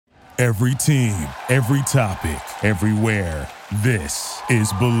Every team, every topic, everywhere. This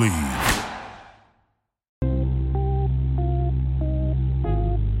is Believe.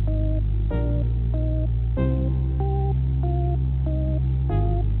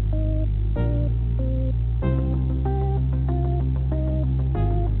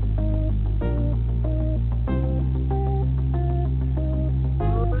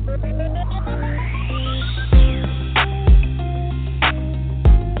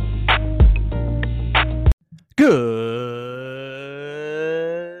 Good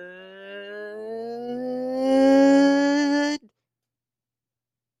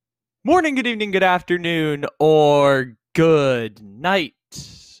morning, good evening, good afternoon, or good night,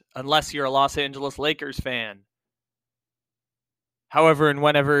 unless you're a Los Angeles Lakers fan. However and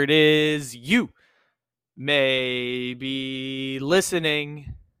whenever it is you may be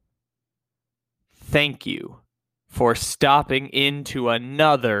listening, thank you for stopping into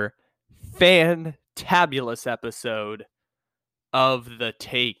another fantabulous episode of the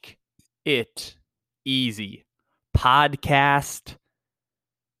Take It Easy podcast.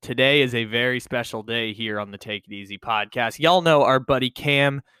 Today is a very special day here on the Take It Easy podcast. Y'all know our buddy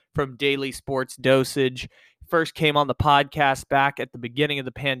Cam from Daily Sports Dosage first came on the podcast back at the beginning of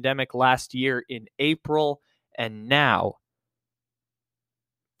the pandemic last year in April, and now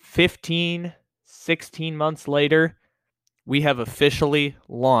 16 months later, we have officially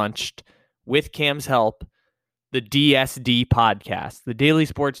launched, with Cam's help, the DSD podcast. The Daily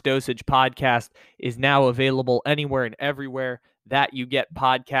Sports Dosage podcast is now available anywhere and everywhere that you get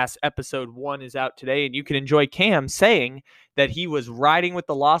podcasts. Episode 1 is out today, and you can enjoy Cam saying that he was riding with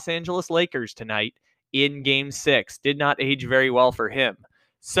the Los Angeles Lakers tonight in Game 6. Did not age very well for him.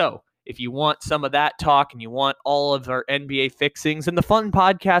 So, if you want some of that talk and you want all of our NBA fixings and the fun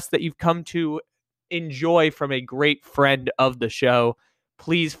podcast that you've come to enjoy from a great friend of the show,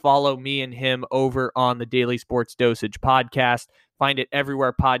 please follow me and him over on the Daily Sports Dosage podcast. Find it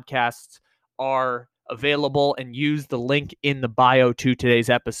everywhere podcasts are available, and use the link in the bio to today's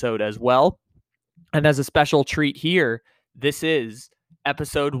episode as well. And as a special treat here, this is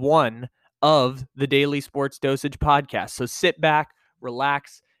episode 1 of the Daily Sports Dosage podcast. So sit back,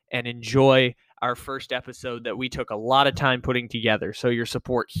 relax, and enjoy our first episode that we took a lot of time putting together. So your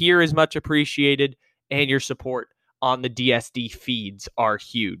support here is much appreciated, and your support on the DSD feeds are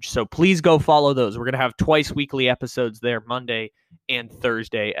huge. So please go follow those. We're going to have twice weekly episodes there, Monday and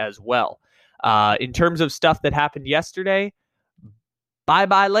Thursday as well. In terms of stuff that happened yesterday,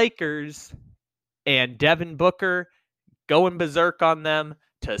 bye-bye Lakers, and Devin Booker going berserk on them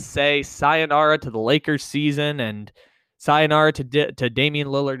to say sayonara to the Lakers season and sayonara to Damian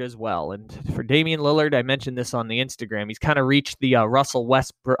Lillard as well. And for Damian Lillard, I mentioned this on the Instagram, he's kind of reached the Russell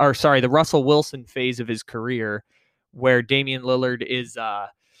Wilson phase of his career, where Damian Lillard is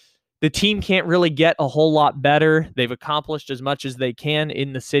the team can't really get a whole lot better. They've accomplished as much as they can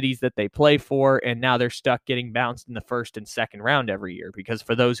in the cities that they play for, and now they're stuck getting bounced in the first and second round every year. Because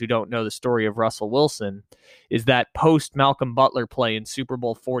for those who don't know the story of Russell Wilson, is that post Malcolm Butler play in Super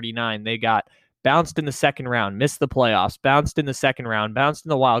Bowl 49, they got bounced in the second round, missed the playoffs, bounced in the second round, bounced in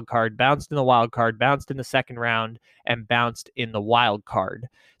the wild card, bounced in the wild card, bounced in the second round, and bounced in the wild card.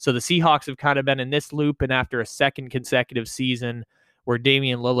 So the Seahawks have kind of been in this loop, and after a second consecutive season where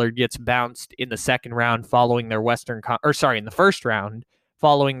Damian Lillard gets bounced in the second round following their in the first round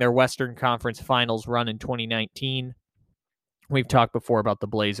following their Western Conference Finals run in 2019. We've talked before about the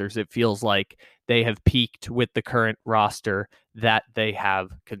Blazers. It feels like they have peaked with the current roster that they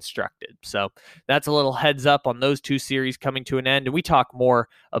have constructed. So that's a little heads up on those two series coming to an end. And we talk more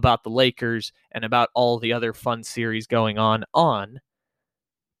about the Lakers and about all the other fun series going on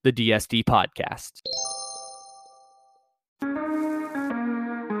the DSD podcast.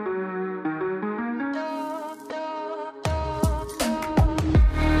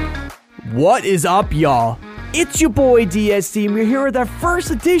 What is up, y'all? It's your boy DSD, and we're here with our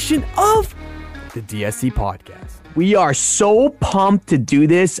first edition of the DSD podcast. We are so pumped to do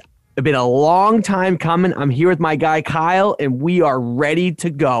this. It's been a long time coming. I'm here with my guy Kyle, and we are ready to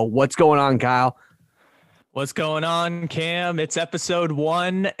go. What's going on, Kyle? What's going on, Cam? It's episode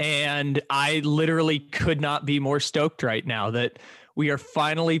 1, and I literally could not be more stoked right now that we are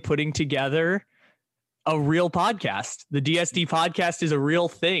finally putting together a real podcast. The DSD podcast is a real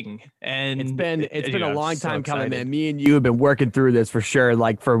thing, and it's been a long time coming, man. Me and you have been working through this for sure,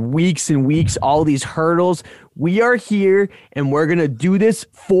 like for weeks and weeks, all these hurdles. We are here, and we're gonna do this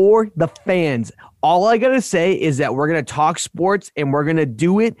for the fans. All I gotta say is that we're gonna talk sports, and we're gonna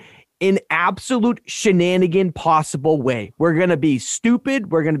do it in absolute shenanigan possible way. We're gonna be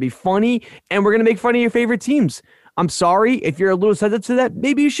stupid, we're gonna be funny, and we're gonna make fun of your favorite teams. I'm sorry if you're a little sensitive to that.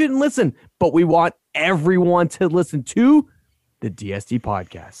 Maybe you shouldn't listen, but we want everyone to listen to the DSD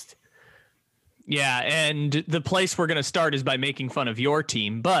podcast. Yeah, and the place we're going to start is by making fun of your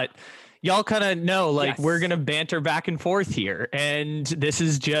team, but y'all kind of know, like, we're going to banter back and forth here, and this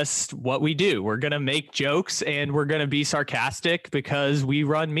is just what we do. We're going to make jokes, and we're going to be sarcastic because we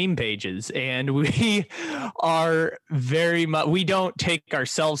run meme pages, and we are very much, we don't take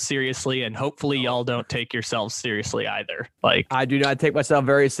ourselves seriously, and hopefully y'all don't take yourselves seriously either. Like, I do not take myself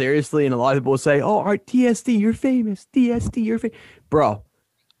very seriously, and a lot of people will say, oh, our DSD, you're famous. DSD, you're famous. Bro,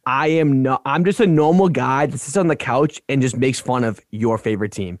 I am not. I'm just a normal guy that sits on the couch and just makes fun of your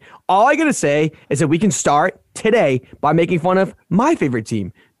favorite team. All I gotta say is that we can start today by making fun of my favorite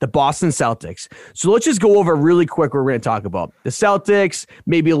team, the Boston Celtics. So let's just go over really quick what we're gonna talk about. The Celtics,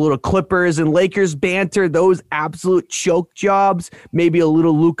 maybe a little Clippers and Lakers banter, those absolute choke jobs, maybe a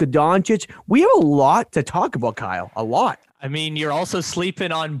little Luka Doncic. We have a lot to talk about, Kyle. A lot. I mean, you're also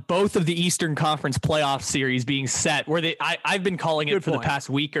sleeping on both of the Eastern Conference playoff series being set, where I've been calling it for the past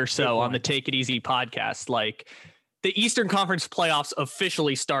week or so on the Take It Easy podcast. Like, the Eastern Conference playoffs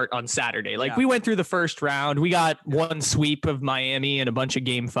officially start on Saturday. Like, we went through the first round. We got one sweep of Miami and a bunch of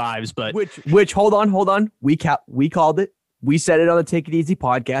game fives, but which hold on. We called it. We said it on the Take It Easy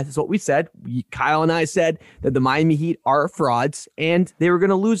podcast. That's what we said. Kyle and I said that the Miami Heat are frauds and they were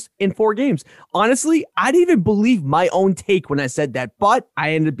going to lose in 4 games. Honestly, I didn't even believe my own take when I said that, but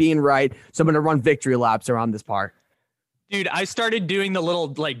I ended up being right. So I'm going to run victory laps around this part. Dude, I started doing the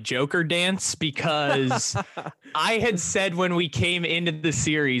little like Joker dance because I had said when we came into the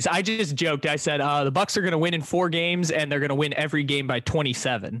series, I just joked. I said, the Bucks are going to win in 4 games and they're going to win every game by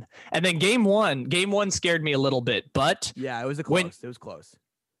 27. And then game one scared me a little bit, but yeah, it was close.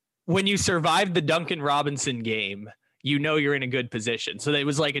 When you survived the Duncan Robinson game, you know, you're in a good position. So it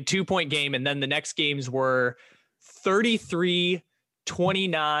was like a 2-point game. And then the next games were 33,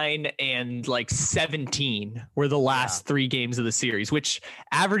 29 and like 17 were the last 3 games of the series, which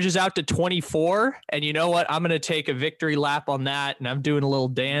averages out to 24. And you know what? I'm going to take a victory lap on that. And I'm doing a little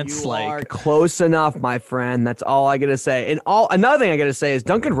dance. You are close enough, my friend. That's all I got to say. And another thing I got to say is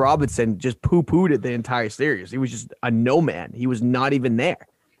Duncan Robinson just poo-pooed it the entire series. He was just a no man. He was not even there.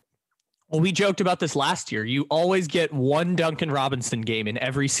 Well, we joked about this last year. You always get one Duncan Robinson game in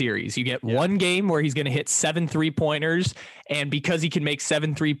every series. You get one game where he's going to hit 7 3-pointers. And because he can make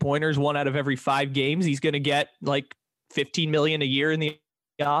 7 3-pointers 1 out of every 5 games, he's going to get like $15 million a year in the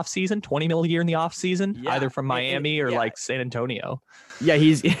off season, $20 million a year in the off season, either from Miami or like San Antonio. Yeah,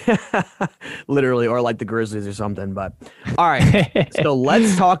 he's literally, or like the Grizzlies or something. But all right. So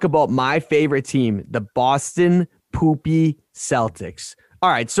let's talk about my favorite team, the Boston Poopy Celtics. All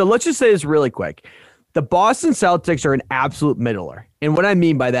right, so let's just say this really quick. The Boston Celtics are an absolute middler. And what I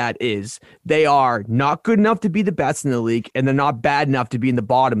mean by that is they are not good enough to be the best in the league, and they're not bad enough to be in the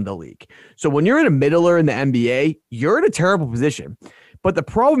bottom of the league. So when you're in a middler in the NBA, you're in a terrible position. But the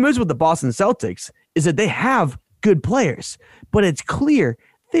problem is with the Boston Celtics is that they have good players. But it's clear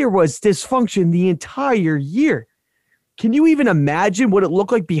there was dysfunction the entire year. Can you even imagine what it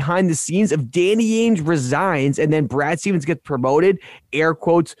looked like behind the scenes if Danny Ainge resigns and then Brad Stevens gets promoted, air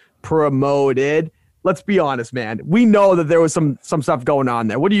quotes, promoted? Let's be honest, man. We know that there was some stuff going on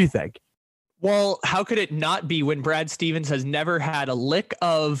there. What do you think? Well, how could it not be when Brad Stevens has never had a lick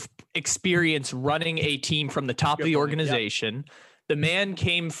of experience running a team from the top of the organization? Yep. The man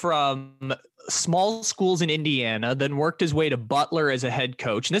came from small schools in Indiana, then worked his way to Butler as a head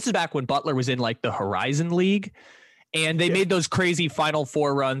coach. And this is back when Butler was in like the Horizon League. And they made those crazy Final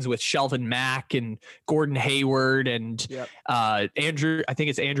Four runs with Shelvin Mack and Gordon Hayward and Andrew. I think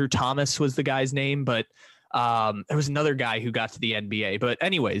it's Andrew Thomas was the guy's name, but there was another guy who got to the NBA. But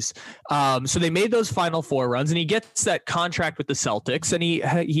anyways, so they made those Final Four runs, and he gets that contract with the Celtics, and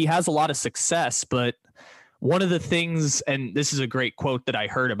he has a lot of success. But one of the things, and this is a great quote that I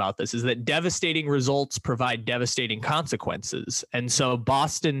heard about this, is that devastating results provide devastating consequences. And so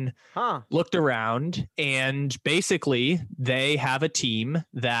Boston looked around, and basically they have a team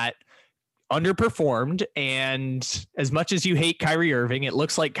that underperformed. And as much as you hate Kyrie Irving, it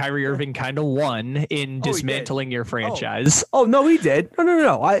looks like Kyrie Irving kind of won in dismantling your franchise. Oh, no, he did.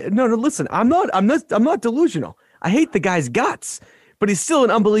 No. Listen, I'm not delusional. I hate the guy's guts, but he's still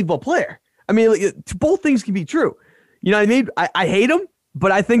an unbelievable player. I mean, both things can be true. You know what I mean? I hate him,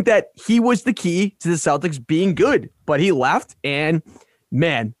 but I think that he was the key to the Celtics being good. But he left, and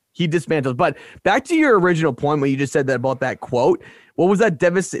man, he dismantled. But back to your original point when you just said that about that quote. What was that?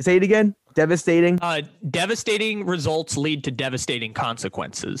 Say it again. Devastating. Devastating results lead to devastating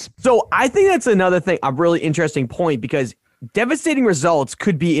consequences. So I think that's another thing, a really interesting point, because devastating results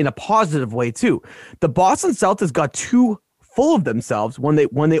could be in a positive way too. The Boston Celtics got too full of themselves when they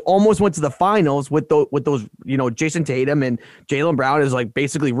almost went to the finals with those Jason Tatum and Jaylen Brown as like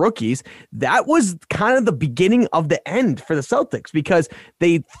basically rookies. That was kind of the beginning of the end for the Celtics because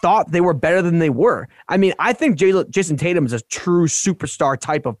they thought they were better than they were. I mean, I think Jason Tatum is a true superstar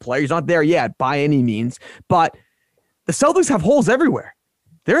type of player. He's not there yet by any means, but the Celtics have holes everywhere.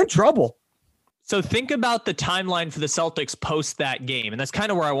 They're in trouble. So think about the timeline for the Celtics post that game. And that's kind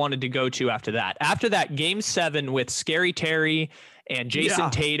of where I wanted to go to after that. After that game 7 with Scary Terry and Jason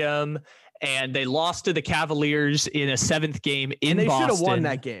Tatum, and they lost to the Cavaliers in a 7th game in Boston. They should have won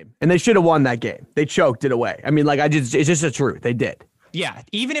that game. And they should have won that game. They choked it away. I mean, it's just the truth. They did. Yeah,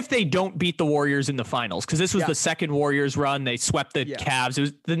 even if they don't beat the Warriors in the finals, because this was the second Warriors run. They swept the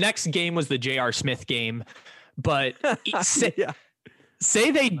Cavs. The next game was the J.R. Smith game. But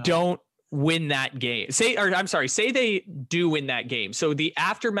say they don't win that game. Say they do win that game. So the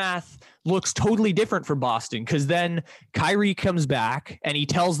aftermath looks totally different for Boston because then Kyrie comes back and he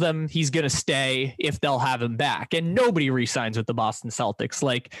tells them he's going to stay if they'll have him back. And nobody re-signs with the Boston Celtics.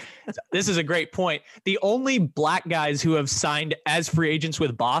 Like, this is a great point. The only black guys who have signed as free agents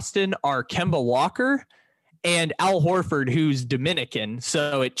with Boston are Kemba Walker and Al Horford, who's Dominican.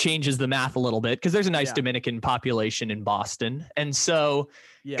 So it changes the math a little bit because there's a nice Dominican population in Boston. And so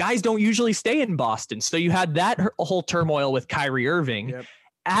guys don't usually stay in Boston. So you had that whole turmoil with Kyrie Irving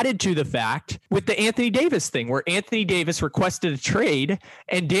added to the fact with the Anthony Davis thing where Anthony Davis requested a trade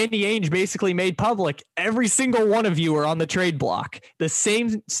and Danny Ainge basically made public every single one of you are on the trade block. The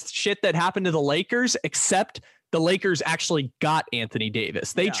same shit that happened to the Lakers, except the Lakers actually got Anthony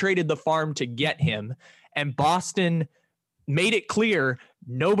Davis. They traded the farm to get him. And Boston made it clear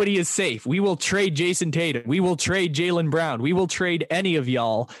nobody is safe. We will trade Jason Tatum. We will trade Jaylen Brown. We will trade any of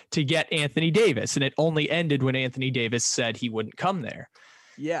y'all to get Anthony Davis. And it only ended when Anthony Davis said he wouldn't come there.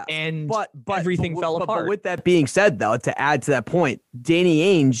 Yeah. And but everything fell apart. But with that being said, though, to add to that point, Danny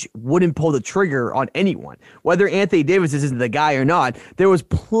Ainge wouldn't pull the trigger on anyone. Whether Anthony Davis is the guy or not, there was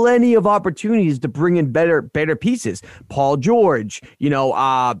plenty of opportunities to bring in better pieces. Paul George,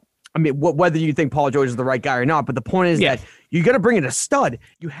 I mean, whether you think Paul George is the right guy or not, but the point is that you got to bring in a stud.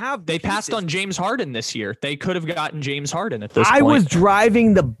 They passed on James Harden this year. They could have gotten James Harden at this point. I was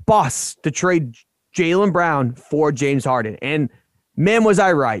driving the bus to trade Jaylen Brown for James Harden, and man, was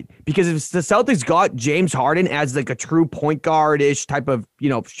I right. Because if the Celtics got James Harden as like a true point guard-ish type of,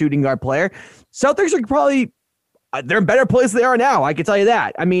 shooting guard player, Celtics are probably they're in a better place than they are now. I can tell you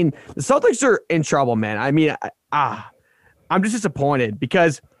that. I mean, the Celtics are in trouble, man. I mean, I'm just disappointed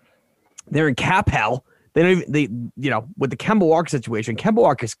because they're in cap hell. They don't even, with the Kemba Walker situation, Kemba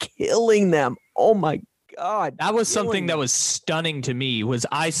Walker is killing them. Oh my God. That was something that was stunning to me was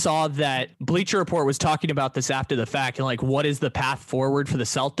I saw that Bleacher Report was talking about this after the fact and like, what is the path forward for the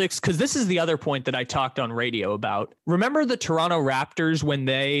Celtics? Because this is the other point that I talked on radio about. Remember the Toronto Raptors when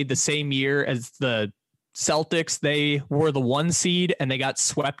the same year as the Celtics, they were the 1 seed and they got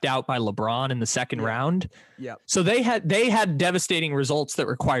swept out by LeBron in the second round. Yeah. So they had devastating results that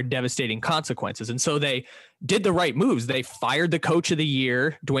required devastating consequences. And so they did the right moves. They fired the coach of the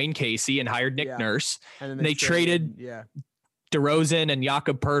year, Dwayne Casey, and hired Nick Nurse. And then they traded DeRozan and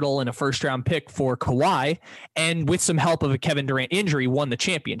Jakob Poeltl and a first-round pick for Kawhi, and with some help of a Kevin Durant injury, won the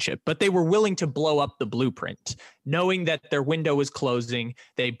championship. But they were willing to blow up the blueprint, knowing that their window was closing.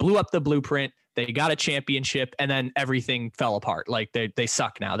 They blew up the blueprint. They got a championship, and then everything fell apart. Like they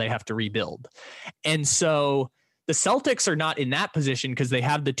suck now. They have to rebuild. And so the Celtics are not in that position because they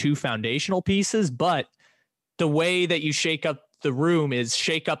have the 2 foundational pieces, but the way that you shake up the room is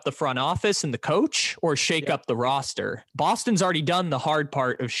shake up the front office and the coach or shake up the roster. Boston's already done the hard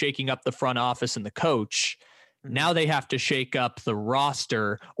part of shaking up the front office and the coach. Now they have to shake up the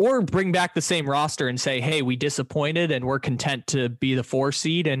roster or bring back the same roster and say, hey, we disappointed and we're content to be the 4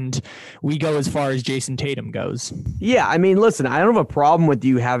 seed and we go as far as Jason Tatum goes. Yeah, I mean, listen, I don't have a problem with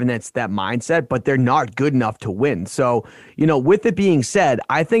you having that mindset, but they're not good enough to win. So, with it being said,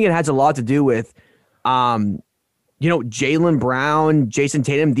 I think it has a lot to do with, Jaylen Brown, Jason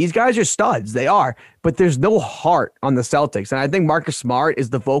Tatum, these guys are studs. They are, but there's no heart on the Celtics. And I think Marcus Smart is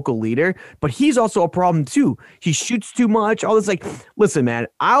the vocal leader, but he's also a problem too. He shoots too much. All this, listen, man,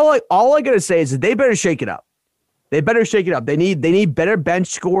 all I got to say is that they better shake it up. They better shake it up. They need better bench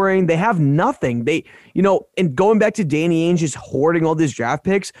scoring. They have nothing. And going back to Danny Ainge just hoarding all these draft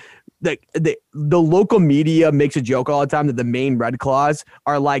picks, the local media makes a joke all the time that the Maine Red Claws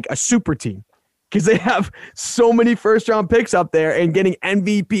are like a super team. Because they have so many first-round picks up there and getting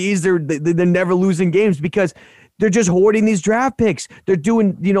MVPs. They're never losing games because they're just hoarding these draft picks. They're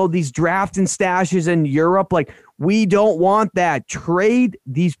doing, these draft and stashes in Europe. Like, We don't want that. Trade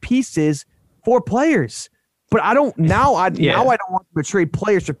these pieces for players. But I don't now. I don't want them to trade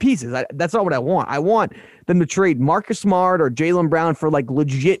players for pieces. That's not what I want. I want them to trade Marcus Smart or Jaylen Brown for like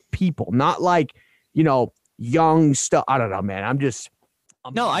legit people, not like young stuff. I don't know, man.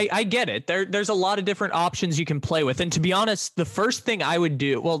 I get it. There's a lot of different options you can play with. And to be honest, the first thing I would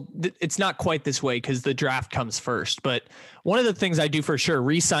do, well, it's not quite this way because the draft comes first, but one of the things I do for sure,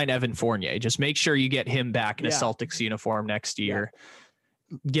 re-sign Evan Fournier. Just make sure you get him back in a Celtics uniform next year.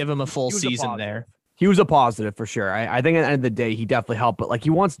 Yeah. Give him a full season there. He was a positive for sure. I think at the end of the day, he definitely helped, but like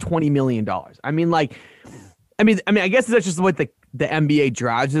he wants $20 million. I mean, I guess that's just what the NBA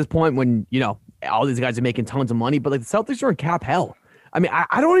drives at this point when, all these guys are making tons of money, but like the Celtics are in cap hell. I mean,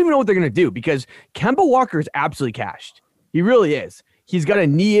 I don't even know what they're going to do because Kemba Walker is absolutely cashed. He really is. He's got a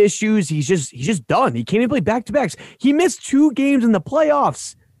knee issues. He's just done. He can't even play back-to-backs. He missed 2 games in the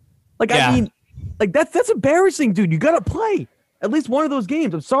playoffs. I mean, like that's embarrassing, dude. You got to play at least one of those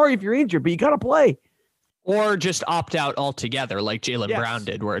games. I'm sorry if you're injured, but you got to play. Or just opt out altogether like Jaylen Brown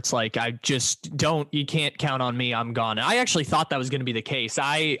did, where it's like, you can't count on me. I'm gone. And I actually thought that was going to be the case.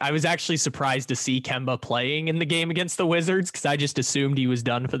 I was actually surprised to see Kemba playing in the game against the Wizards because I just assumed he was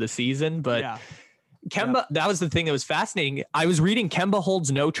done for the season. But Kemba, that was the thing that was fascinating. I was reading Kemba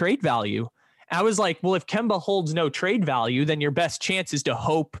holds no trade value. I was like, well, if Kemba holds no trade value, then your best chance is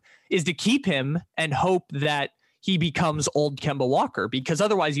to keep him and hope that he becomes old Kemba Walker, because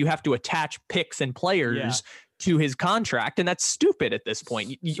otherwise you have to attach picks and players to his contract. And that's stupid at this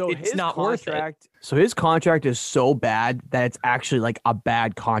point. It's not worth it. So his contract is so bad that it's actually like a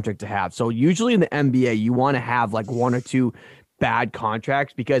bad contract to have. So usually in the NBA, you want to have like 1 or 2 bad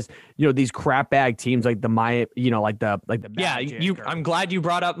contracts because these crap bag teams like the Magic I'm glad you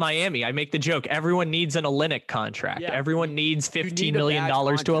brought up Miami. I make the joke, everyone needs an Olynyk contract. Everyone needs $15 million to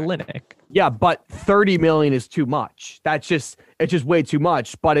Olynyk. Yeah, but $30 million is too much. It's just way too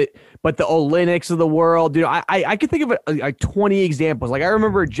much. But the Olynyks of the world, dude, I could think of like 20 examples. Like I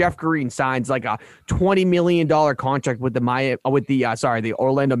remember Jeff Green signs like a $20 million contract with the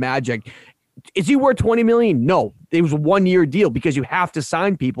Orlando Magic. Is he worth $20 million? No, it was a 1-year deal because you have to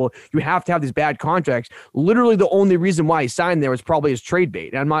sign people. You have to have these bad contracts. Literally, the only reason why he signed there was probably his trade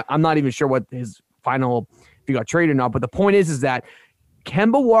bait. And I'm not even sure what his final, if he got traded or not. But the point is that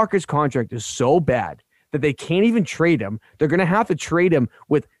Kemba Walker's contract is so bad that they can't even trade him. They're going to have to trade him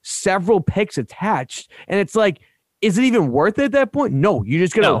with several picks attached. And it's like, is it even worth it at that point? No, you're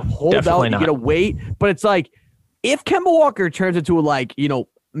just going to hold out. You're going to wait. But it's like, if Kemba Walker turns into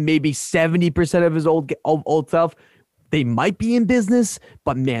maybe 70% of his old self, they might be in business,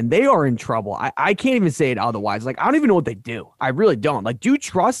 but man, they are in trouble. I can't even say it otherwise. Like, I don't even know what they do. I really don't. Like, do you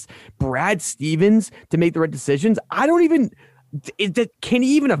trust Brad Stevens to make the right decisions? I don't even. Can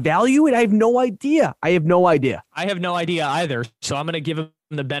he even evaluate? I have no idea. I have no idea either. So I'm going to give him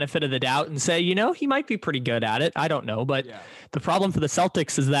the benefit of the doubt and say, he might be pretty good at it. I don't know. But the problem for the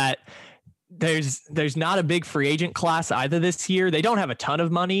Celtics is that there's not a big free agent class either this year. They don't have a ton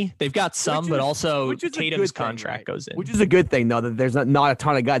of money. They've got some, but also Tatum's contract goes in. Which is a good thing, though, that there's not a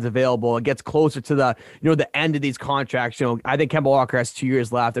ton of guys available. It gets closer to the the end of these contracts. I think Kemba Walker has 2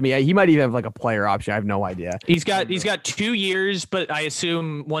 years left. I mean, he might even have like a player option. I have no idea. He's got 2 years, but I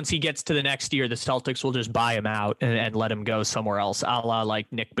assume once he gets to the next year, the Celtics will just buy him out and let him go somewhere else, a la like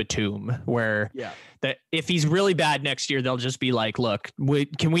Nick Batum, where that if he's really bad next year, they'll just be like, look,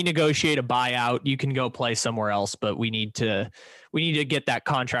 can we negotiate a buyout? You can go play somewhere else, but we need to get that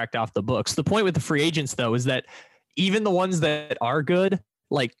contract off the books. The point with the free agents, though, is that even the ones that are good,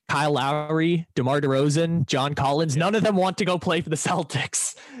 like Kyle Lowry, DeMar DeRozan, John Collins, none of them want to go play for the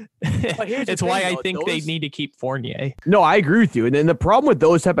Celtics. It's why I think they need to keep Fournier. No, I agree with you. And then the problem with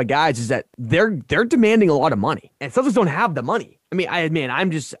those type of guys is that they're demanding a lot of money, and Celtics don't have the money. I mean,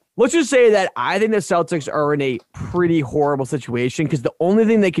 let's just say that I think the Celtics are in a pretty horrible situation because the only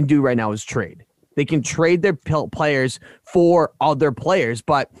thing they can do right now is trade. They can trade their players for other players,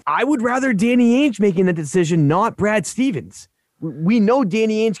 but I would rather Danny Ainge making the decision, not Brad Stevens. We know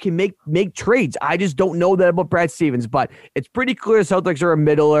Danny Ainge can make trades. I just don't know that about Brad Stevens, but it's pretty clear Celtics are a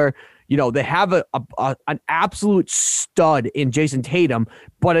middler. They have an absolute stud in Jason Tatum,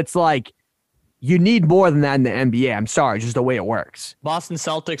 but it's like, you need more than that in the NBA. I'm sorry, just the way it works. Boston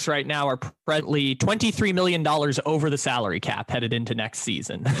Celtics right now are presently $23 million over the salary cap headed into next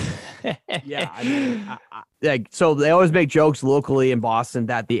season. Yeah, I mean, so they always make jokes locally in Boston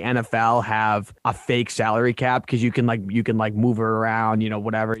that the NFL have a fake salary cap because you can move it around,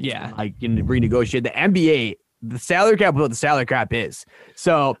 whatever. Yeah, you can renegotiate. The NBA the salary cap is what the salary cap is.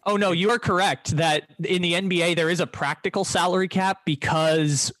 So, oh no, you are correct that in the NBA there is a practical salary cap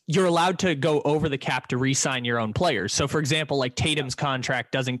because you're allowed to go over the cap to re-sign your own players. So, for example, like Tatum's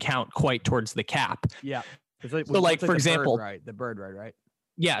contract doesn't count quite towards the cap. Yeah. For example, the bird right?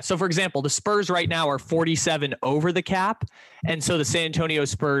 Yeah. So, for example, the Spurs right now are 47 over the cap. And so the San Antonio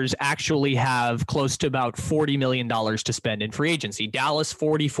Spurs actually have close to about $40 million to spend in free agency. Dallas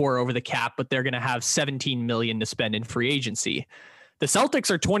 44 over the cap, but they're going to have 17 million to spend in free agency. The Celtics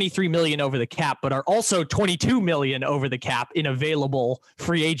are 23 million over the cap, but are also 22 million over the cap in available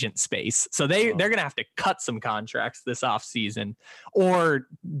free agent space. So they're going to have to cut some contracts this offseason or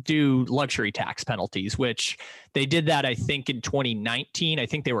do luxury tax penalties, which they did that, I think, in 2019. I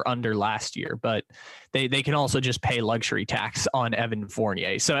think they were under last year, but they can also just pay luxury tax on Evan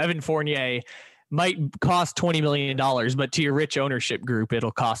Fournier. So Evan Fournier might cost $20 million, but to your rich ownership group,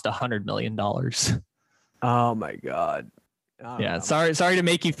 it'll cost $100 million. Oh my God. Yeah, sorry to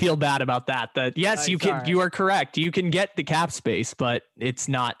make you feel bad about that. Yes, you can. Right. You are correct. You can get the cap space, but it's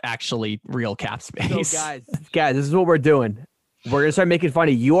not actually real cap space. So guys, this is what we're doing. We're gonna start making fun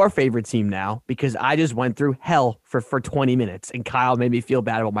of your favorite team now because I just went through hell for 20 minutes, and Kyle made me feel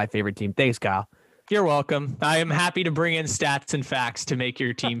bad about my favorite team. Thanks, Kyle. You're welcome. I am happy to bring in stats and facts to make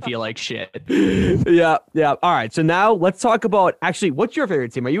your team feel like shit. Yeah. All right. So now let's talk about actually, what's your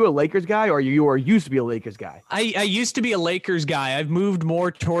favorite team? Are you a Lakers guy or you used to be a Lakers guy? I used to be a Lakers guy. I've moved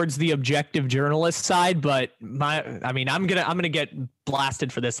more towards the objective journalist side, but I'm gonna get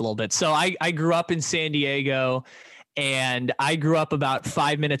blasted for this a little bit. So I grew up in San Diego, and I grew up about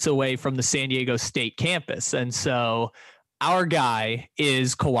 5 minutes away from the San Diego State campus, and so our guy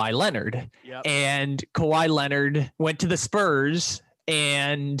is Kawhi Leonard. Yep. And Kawhi Leonard went to the Spurs,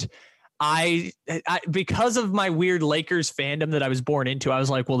 and I because of my weird Lakers fandom that I was born into, I was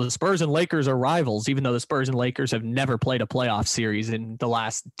like, well, the Spurs and Lakers are rivals, even though the Spurs and Lakers have never played a playoff series in the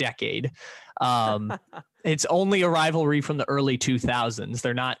last decade. It's only a rivalry from the early 2000s.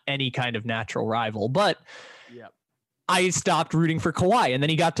 They're not any kind of natural rival, but yep. I stopped rooting for Kawhi, and then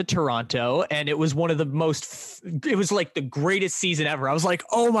he got to Toronto, and it was one of it was like the greatest season ever. I was like,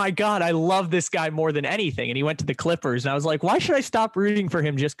 oh my God, I love this guy more than anything. And he went to the Clippers, and I was like, why should I stop rooting for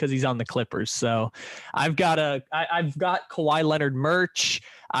him just because he's on the Clippers? So I've got Kawhi Leonard merch.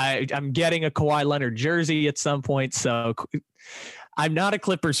 I'm getting a Kawhi Leonard jersey at some point. So I'm not a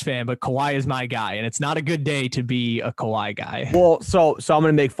Clippers fan, but Kawhi is my guy, and it's not a good day to be a Kawhi guy. Well, so I'm going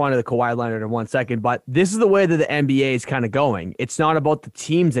to make fun of the Kawhi Leonard in 1 second, but this is the way that the NBA is kind of going. It's not about the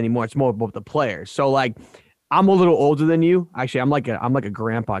teams anymore. It's more about the players. So like, I'm a little older than you. Actually, I'm like a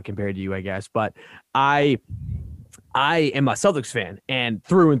grandpa compared to you, I guess, but I am a Celtics fan and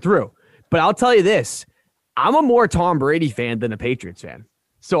through. But I'll tell you this, I'm a more Tom Brady fan than a Patriots fan.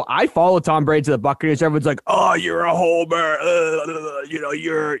 So I follow Tom Brady to the Buccaneers. Everyone's like, "Oh, you're a homer.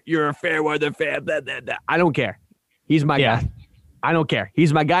 You're a fair weather fan." Blah, blah, blah. I don't care. He's my guy. I don't care.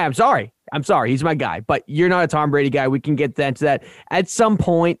 He's my guy. I'm sorry. He's my guy. But you're not a Tom Brady guy. We can get into that at some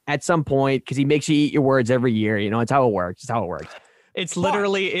point, because he makes you eat your words every year. You know, it's how it works. It's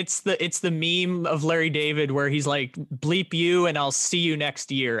literally it's the meme of Larry David where he's like, bleep you and I'll see you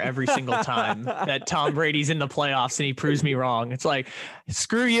next year every single time that Tom Brady's in the playoffs and he proves me wrong. It's like,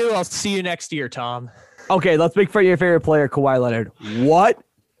 screw you, I'll see you next year, Tom. Okay, let's make fun of your favorite player, Kawhi Leonard. What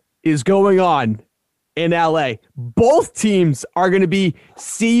is going on in LA? Both teams are going to be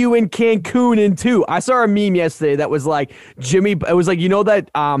see you in Cancun in 2. I saw a meme yesterday that was like it was like, you know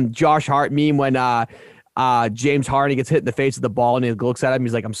that Josh Hart meme when James Harden gets hit in the face with the ball and he looks at him.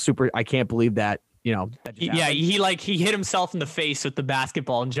 He's like, I can't believe that, you know. That he hit himself in the face with the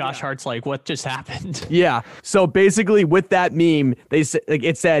basketball and Josh Hart's like, what just happened? Yeah. So basically with that meme, they said, like,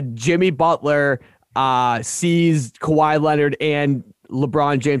 it said Jimmy Butler sees Kawhi Leonard and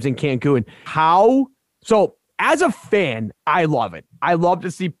LeBron James in Cancun. So as a fan, I love it. I love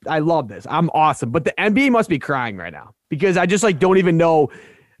this. I'm awesome. But the NBA must be crying right now because I just don't even know.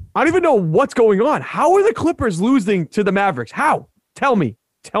 I don't even know what's going on. How are the Clippers losing to the Mavericks? How? Tell me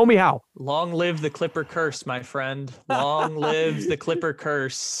how. Long live the Clipper curse, my friend. Long live the Clipper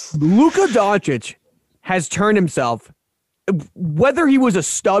curse. Luka Doncic has turned himself, whether he was a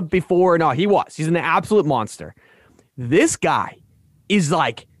stud before or not, he's an absolute monster. This guy is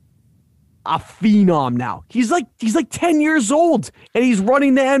like a phenom now. He's like 10 years old and he's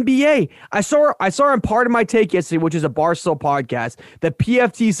running the NBA. I saw in part of my take yesterday, which is a Barstool podcast, that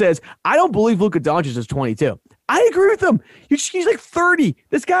PFT says, I don't believe Luka Doncic is 22. I agree with him. He's like 30.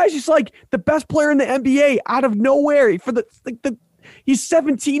 This guy's just like the best player in the NBA out of nowhere. He's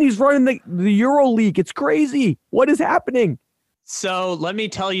 17. He's running the Euro League. It's crazy. What is happening? So let me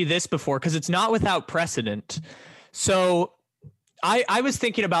tell you this before, because it's not without precedent. So I was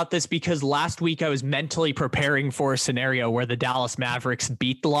thinking about this because last week I was mentally preparing for a scenario where the Dallas Mavericks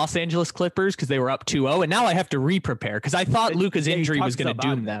beat the Los Angeles Clippers because they were up 2-0. And now I have to re-prepare because I thought Luka's injury was going to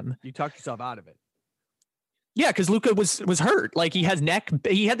doom them. You talked yourself out of it. Yeah, because Luka was hurt. Like he had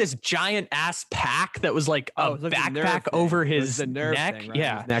this giant ass pack that was like a backpack over his neck. Thing, right?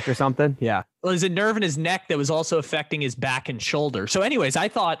 Yeah. His neck or something. Yeah. Well, there's a nerve in his neck that was also affecting his back and shoulder. So anyways, I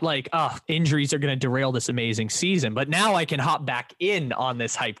thought like, injuries are going to derail this amazing season. But now I can hop back in on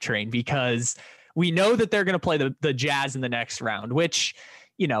this hype train because we know that they're going to play the Jazz in the next round, which,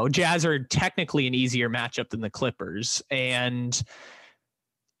 Jazz are technically an easier matchup than the Clippers. And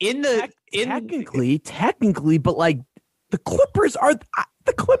technically, but like the Clippers are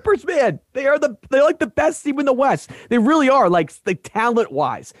the Clippers, man. They're like the best team in the West. They really are, like talent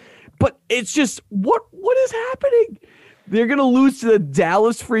wise. But it's just what is happening? They're gonna lose to the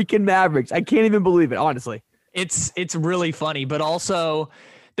Dallas freaking Mavericks. I can't even believe it, honestly. It's really funny, but also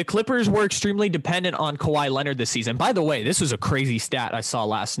the Clippers were extremely dependent on Kawhi Leonard this season. By the way, this was a crazy stat I saw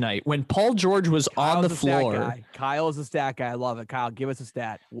last night. When Paul George was on the floor. Kyle is a stat guy. I love it. Kyle, give us a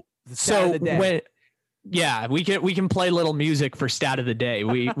stat. The stat so of the day. we can play little music for stat of the day.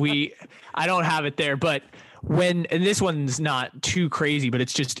 I don't have it there, but and this one's not too crazy, but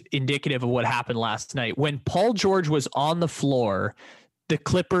it's just indicative of what happened last night. When Paul George was on the floor, the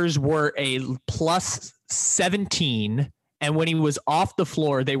Clippers were a plus 17. And when he was off the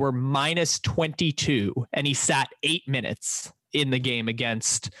floor, they were minus 22, and he sat 8 minutes in the game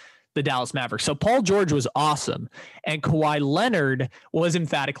against the Dallas Mavericks. So Paul George was awesome, and Kawhi Leonard was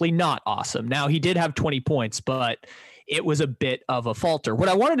emphatically not awesome. Now, he did have 20 points, but it was a bit of a falter. What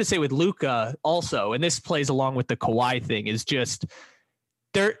I wanted to say with Luka also, and this plays along with the Kawhi thing, is just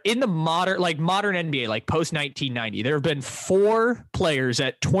they're in the modern NBA, like post 1990, there have been 4 players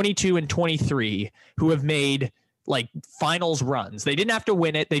at 22 and 23 who have made like finals runs. They didn't have to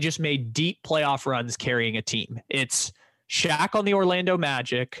win it. They just made deep playoff runs carrying a team. It's Shaq on the Orlando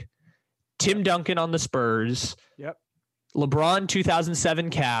Magic, Tim Duncan on the Spurs. Yep. LeBron 2007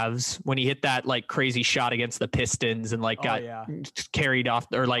 Cavs when he hit that like crazy shot against the Pistons and got carried off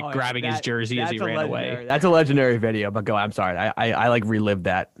or grabbing his jersey as he ran away. That's a legendary video, but go. I'm sorry. I like relived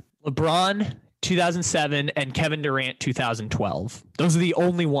that. LeBron 2007 and Kevin Durant 2012. Those are the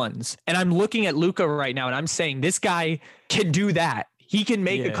only ones. And I'm looking at Luka right now and I'm saying this guy can do that. He can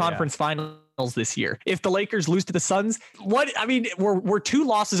make a conference finals this year. If the Lakers lose to the Suns, we're 2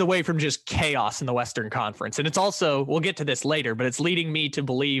 losses away from just chaos in the Western Conference. And it's also, we'll get to this later, but it's leading me to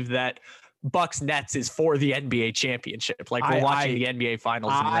believe that Bucks Nets is for the NBA championship. Like we're watching the NBA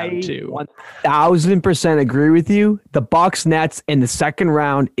finals in round 2. 1000% agree with you. The Bucks Nets in the second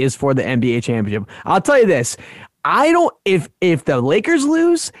round is for the NBA championship. I'll tell you this. If the Lakers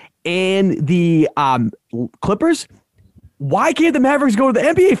lose and the Clippers, why can't the Mavericks go to the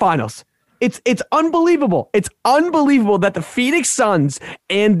NBA finals? It's unbelievable. It's unbelievable that the Phoenix Suns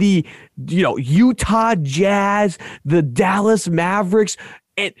and the Utah Jazz, the Dallas Mavericks,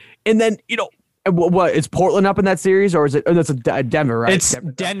 and then, what is Portland up in that series, or is it? Oh, that's Denver, right? It's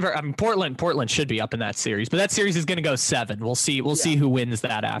Denver. I mean, Portland should be up in that series, but that series is going to go 7. We'll see. We'll see who wins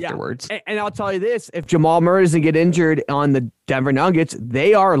that afterwards. Yeah. And I'll tell you this: if Jamal Murray doesn't get injured on the Denver Nuggets,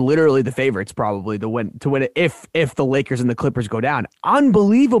 they are literally the favorites, probably to win it. If the Lakers and the Clippers go down,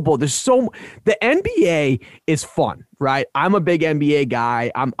 unbelievable. The NBA is fun, right? I'm a big NBA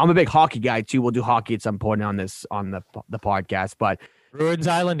guy. I'm a big hockey guy too. We'll do hockey at some point on the podcast, but. Bruins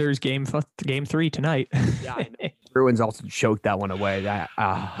Islanders game 3 tonight. Yeah, Bruins also choked that one away. All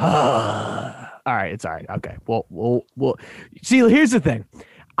right, it's all right. Okay, we'll see. Here's the thing: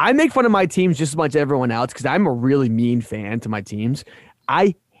 I make fun of my teams just as much as everyone else because I'm a really mean fan to my teams.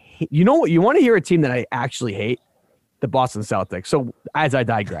 You know what? You want to hear a team that I actually hate? The Boston Celtics. So as I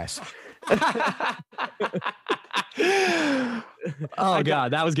digress. Oh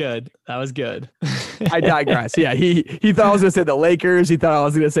God, that was good. I digress. Yeah, he thought I was gonna say the Lakers. He thought I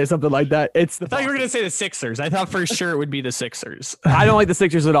was gonna say something like that. I thought you were gonna say the Sixers. I thought for sure it would be the Sixers. I don't like the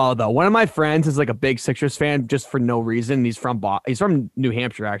Sixers at all, though. One of my friends is like a big Sixers fan just for no reason. He's from New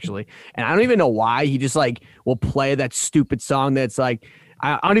Hampshire actually, and I don't even know why. He just like will play that stupid song that's like.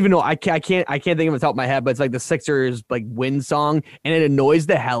 I don't even know. I can't think of it off the top of my head, but it's like the Sixers like win song, and it annoys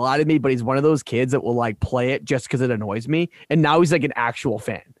the hell out of me. But he's one of those kids that will like play it just because it annoys me. And now he's like an actual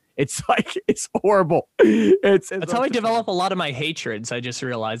fan. It's like it's horrible. That's how I develop a lot of my hatreds. I just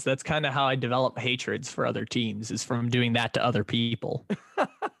realized that's kind of how I develop hatreds for other teams is from doing that to other people.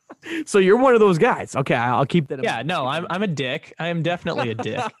 So you're one of those guys. Okay, I'll keep that. Yeah, no, I'm a dick. I am definitely a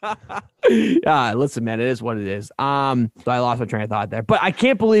dick. Listen, man, it is what it is. So I lost my train of thought there, but I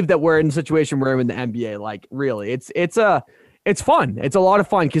can't believe that we're in the situation we're in the NBA. Like, really, it's fun. It's a lot of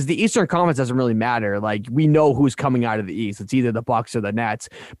fun because the Eastern Conference doesn't really matter. Like, we know who's coming out of the East. It's either the Bucks or the Nets.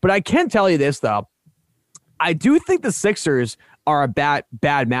 But I can tell you this though, I do think the Sixers are a bad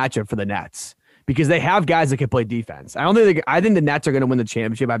matchup for the Nets, because they have guys that can play defense. I think the Nets are going to win the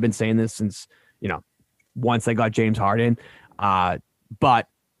championship. I've been saying this since, once they got James Harden. But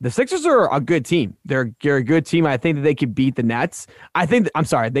the Sixers are a good team. They're a good team. I think that they could beat the Nets.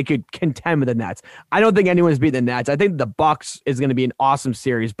 They could contend with the Nets. I don't think anyone's beat the Nets. I think the Bucks is going to be an awesome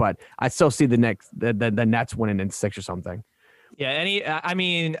series, but I still see the Nets winning in 6 or something. Yeah,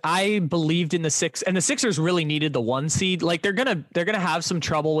 I believed in the Sixers really needed the 1 seed. Like, they're gonna have some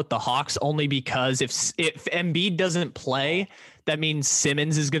trouble with the Hawks, only because if Embiid doesn't play, that means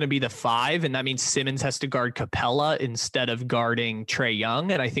Simmons is going to be the 5, and that means Simmons has to guard Capella instead of guarding Trae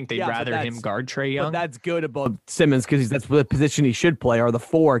Young, and I think they'd rather him guard Trae Young. But that's good about Simmons, because that's the position he should play, or the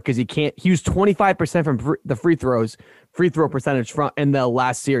 4, because he used 25% from the free throw percentage in the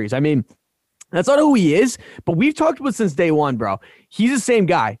last series. I mean, that's not who he is, but we've talked about since day one, bro. He's the same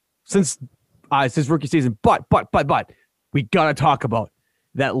guy since rookie season. But we gotta talk about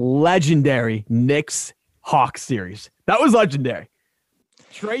that legendary Knicks-Hawks series. That was legendary.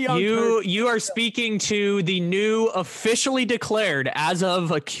 Trae Young. You are speaking to the new, officially declared as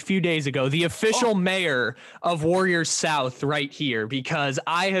of a few days ago, the official mayor of Warriors South right here, because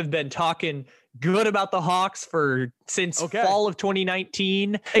I have been talking good about the Hawks since fall of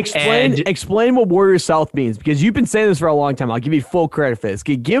 2019. Explain what Warriors South means, because you've been saying this for a long time. I'll give you full credit for this.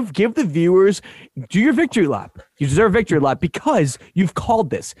 Give the viewers, do your victory lap. You deserve a victory lap because you've called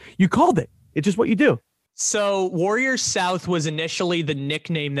this. You called it. It's just what you do. So Warriors South was initially the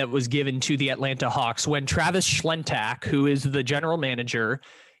nickname that was given to the Atlanta Hawks when Travis Schlentak, who is the general manager,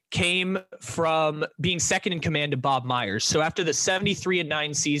 came from being second in command to Bob Myers. So after the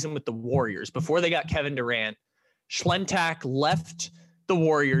 73-9 season with the Warriors, before they got Kevin Durant, Schlentak left the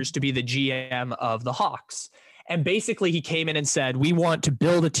Warriors to be the GM of the Hawks. And basically he came in and said, we want to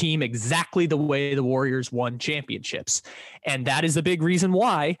build a team exactly the way the Warriors won championships. And that is the big reason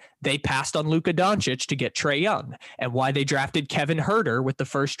why they passed on Luka Doncic to get Trae Young, and why they drafted Kevin Huerter with the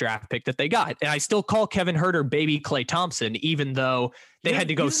first draft pick that they got. And I still call Kevin Huerter baby Klay Thompson, even though they had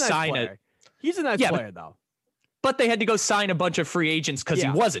to go sign it. He's a nice player though. But they had to go sign a bunch of free agents because he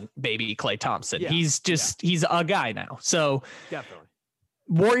wasn't baby Klay Thompson. He's a guy now. So definitely.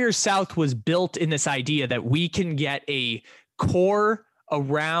 Warriors South was built in this idea that we can get a core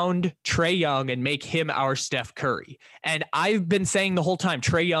around Trae Young and make him our Steph Curry. And I've been saying the whole time,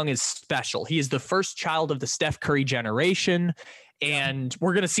 Trae Young is special. He is the first child of the Steph Curry generation. And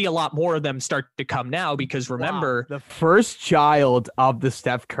we're going to see a lot more of them start to come now, because remember, the first child of the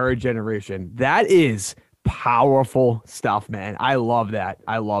Steph Curry generation. That is powerful stuff, man. I love that.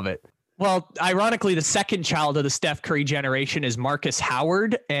 I love it. Well, ironically, the second child of the Steph Curry generation is Marcus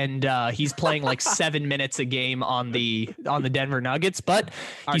Howard, and he's playing like 7 minutes a game on the Denver Nuggets, but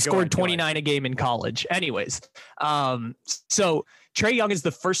he scored 29 a game in college. Anyways, so Trae Young is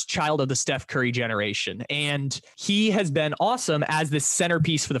the first child of the Steph Curry generation, and he has been awesome as the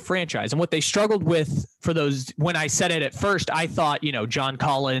centerpiece for the franchise. And what they struggled with for those, when I said it at first, I thought, John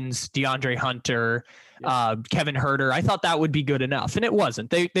Collins, DeAndre Hunter, Kevin Huerter, I thought that would be good enough, and it wasn't.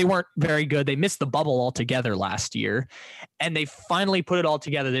 They weren't very good. They missed the bubble altogether last year, and they finally put it all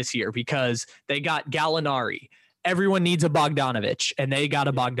together this year because they got Gallinari. Everyone needs a Bogdanovich, and they got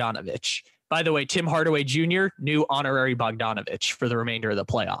a Bogdanovich. By the way, Tim Hardaway Jr., new honorary Bogdanovich for the remainder of the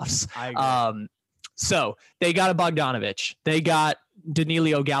playoffs. I agree. So they got a Bogdanovich. They got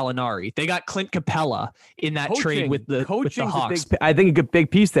Danilo Gallinari. They got Clint Capella in that trade with the Hawks. I think a big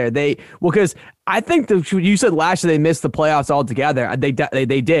piece there. Because I think you said last year they missed the playoffs altogether. They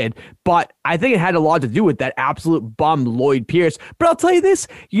did, but I think it had a lot to do with that absolute bum Lloyd Pierce. But I'll tell you this: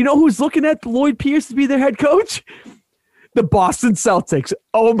 you know who's looking at Lloyd Pierce to be their head coach? The Boston Celtics.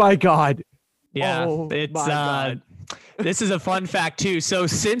 Oh my God. Yeah, this is a fun fact too. So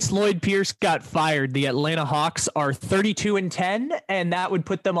since Lloyd Pierce got fired, the Atlanta Hawks are 32-10, and that would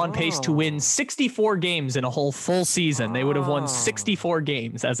put them on pace to win 64 games in a whole full season. They would have won 64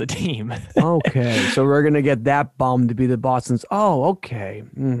 games as a team. Okay, so we're gonna get that bum to be the Boston's. Oh, okay.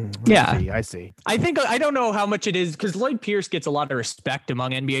 I see. I don't know how much it is, because Lloyd Pierce gets a lot of respect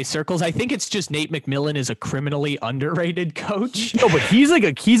among NBA circles. I think it's just Nate McMillan is a criminally underrated coach. No, but he's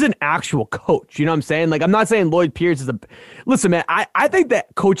an actual coach. You know what I'm saying? Like, I'm not saying Lloyd Pierce is listen, man, I think that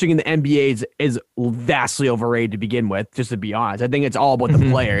coaching in the NBA is vastly overrated to begin with, just to be honest. I think it's all about the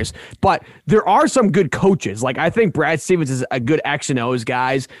players. But there are some good coaches. Like, I think Brad Stevens is a good X and O's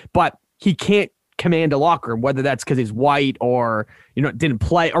guys, but he can't command a locker room, whether that's because he's white or, didn't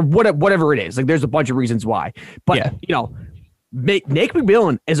play or whatever it is. Like, there's a bunch of reasons why. But, Nate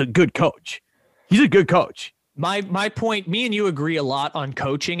McMillan is a good coach. He's a good coach. My point, me and you agree a lot on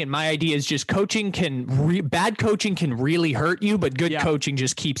coaching, and my idea is just bad coaching can really hurt you, but good coaching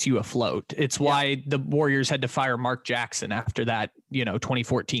just keeps you afloat. It's why the Warriors had to fire Mark Jackson after that,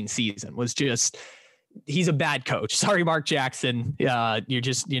 2014 season. Was just, he's a bad coach. Sorry, Mark Jackson. You're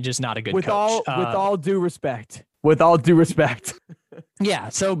just not a good coach. With all due respect. With all due respect. Yeah,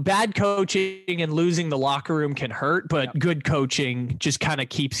 so bad coaching and losing the locker room can hurt, but good coaching just kind of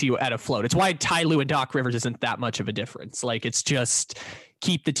keeps you at afloat. It's why Ty Lue and Doc Rivers isn't that much of a difference. Like, it's just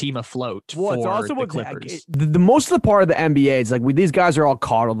keep the team afloat for it's also the Clippers. The most of the part of the NBA is like, these guys are all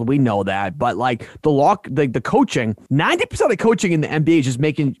coddled. We know that, but like the coaching, 90% of coaching in the NBA is just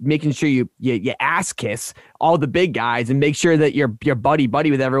making sure you ass kiss all the big guys and make sure that you're buddy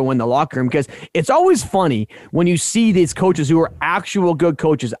with everyone in the locker room. Because it's always funny when you see these coaches who are actual good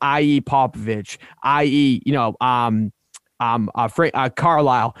coaches, i.e. Popovich, i.e.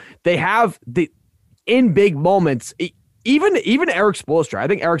 Carlisle. They have in big moments. Even Eric Spoelstra. I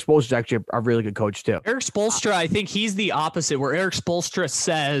think Eric Spoelstra is actually a really good coach too. Eric Spoelstra, I think he's the opposite, where Eric Spoelstra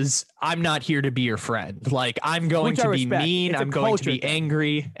says, I'm not here to be your friend. Like, I'm going to be mean. I'm going to be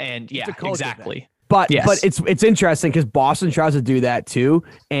angry. And exactly. But it's interesting because Boston tries to do that too,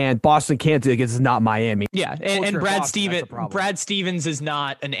 and Boston can't do it because it's not Miami. Yeah, and Brad Stevens is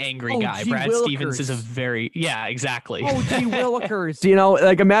not an angry guy. Brad Willikers. Stevens is a very exactly. O.G. Willikers.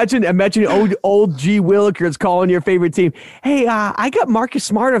 Like imagine old G. Willikers calling your favorite team. Hey, I got Marcus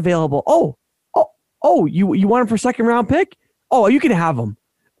Smart available. Oh, you want him for second round pick? Oh, you can have him.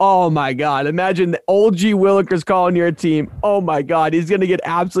 Oh, my God. Imagine the old G. Willikers calling your team. Oh, my God. He's going to get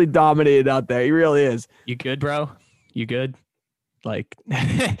absolutely dominated out there. He really is. You good, bro? You good? Like,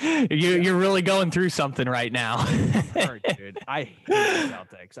 you're really going through something right now. Dude, I hate the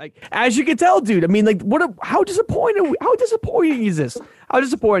Celtics. Like, as you can tell, dude. I mean, like, how disappointing is this? How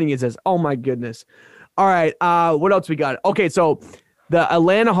disappointing is this? Oh, my goodness. All right. What else we got? Okay, so the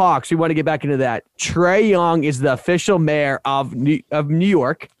Atlanta Hawks, we want to get back into that. Trae Young is the official mayor of New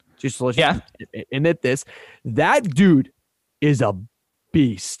York. Just let's admit this. That dude is a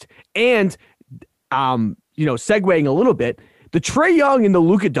beast. And, segueing a little bit, the Trae Young and the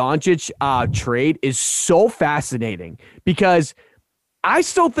Luka Doncic trade is so fascinating because I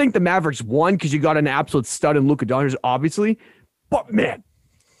still think the Mavericks won because you got an absolute stud in Luka Doncic, obviously. But, man,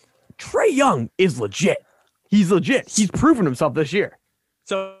 Trae Young is legit. He's legit. He's proven himself this year.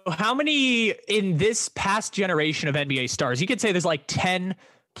 So how many in this past generation of NBA stars, you could say there's like 10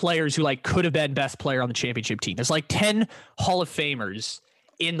 players who like could have been best player on the championship team. There's like 10 Hall of Famers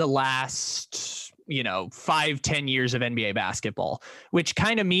in the last, 5-10 years of NBA basketball, which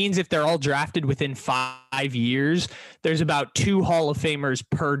kind of means if they're all drafted within 5 years, there's about 2 Hall of Famers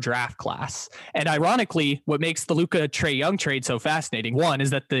per draft class. And ironically, what makes the Luka Trae Young trade so fascinating, one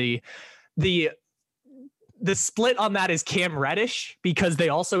is that the split on that is Cam Reddish, because they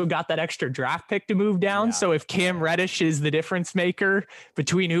also got that extra draft pick to move down. Yeah. So if Cam Reddish is the difference maker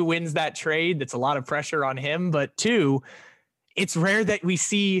between who wins that trade, that's a lot of pressure on him. But two, it's rare that we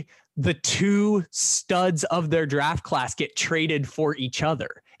see the 2 studs of their draft class get traded for each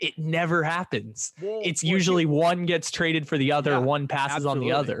other. It never happens. It's usually one gets traded for the other, one passes on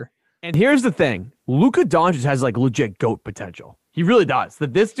the other. And here's the thing. Luka Doncic has like legit GOAT potential. He really does.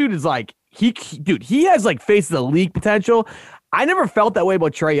 This dude is like, he has like face of the league potential. I never felt that way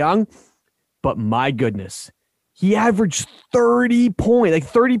about Trae Young, but my goodness, he averaged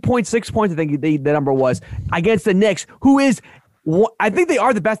 30.6 points. I think the number was against the Knicks, who is, I think they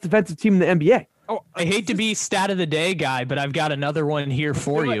are the best defensive team in the NBA. Oh, I hate to be stat of the day guy, but I've got another one here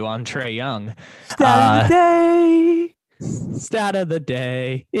for you on Trae Young. Stat of the day. Stat of the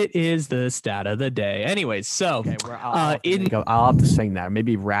day. It is the stat of the day. Anyways, so I'll have to sing that,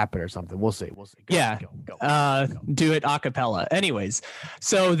 maybe rap it or something. We'll see. Go. Do it a cappella. Anyways,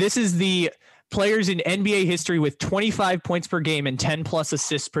 so this is the players in NBA history with 25 points per game and 10 plus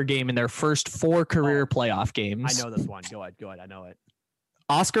assists per game in their first 4 career playoff games. I know this one. Go ahead. I know it.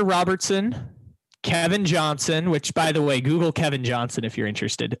 Oscar Robertson, Kevin Johnson, which, by the way, Google Kevin Johnson if you're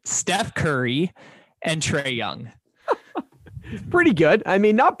interested, Steph Curry, and Trae Young. Pretty good. I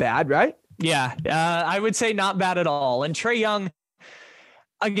mean, not bad, right? Yeah, I would say not bad at all. And Trae Young,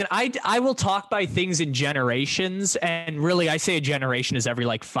 again, I will talk by things in generations, and really I say a generation is every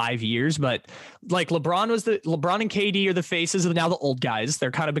like 5 years, but like LeBron and KD are the faces of now the old guys.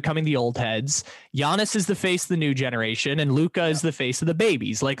 They're kind of becoming the old heads. Giannis is the face of the new generation, and Luka is the face of the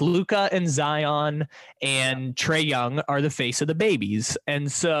babies. Like Luka and Zion and Trae Young are the face of the babies.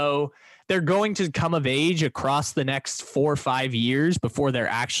 And so they're going to come of age across the next 4 or 5 years before they're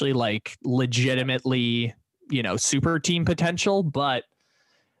actually like legitimately, super team potential. But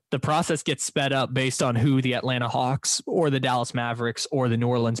the process gets sped up based on who the Atlanta Hawks or the Dallas Mavericks or the New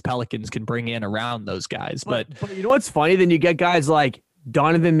Orleans Pelicans can bring in around those guys. But you know what's funny? Then you get guys like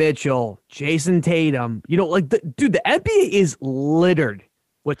Donovan Mitchell, Jason Tatum. The NBA is littered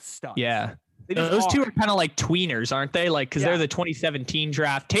with stuff. Yeah. Those two are kind of like tweeners, aren't they? Like, because they're the 202017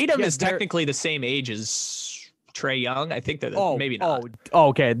 draft. Tatum is technically the same age as Trae Young. I think that maybe not.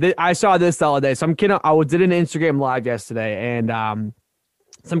 Okay. I saw this the other day. Some kid, I did an Instagram live yesterday, and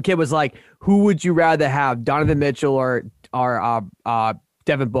some kid was like, "Who would you rather have, Donovan Mitchell or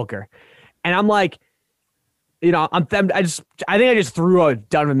Devin Booker?" And I'm like, I think I just threw out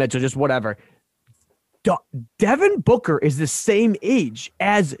Donovan Mitchell, just whatever. Devin Booker is the same age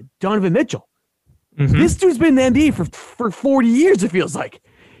as Donovan Mitchell. Mm-hmm. This dude's been in the NBA for 40 years, it feels like.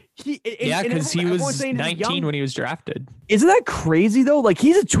 Because he was 19 when he was drafted. Isn't that crazy, though? Like,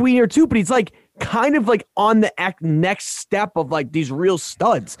 he's a tweener, too, but he's, like, kind of, like, on the next step of, like, these real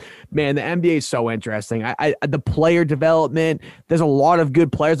studs. Man, the NBA is so interesting. The player development, there's a lot of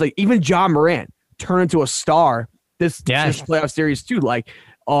good players. Like, even John Morant turned into a star this playoff series, too. Like,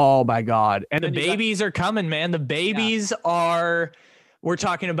 oh, my God. And the babies are coming, man. The babies are... We're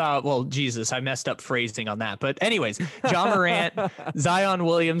talking about, well, Jesus, I messed up phrasing on that. But anyways, John Morant, Zion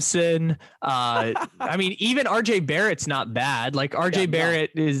Williamson. Even RJ Barrett's not bad. Like RJ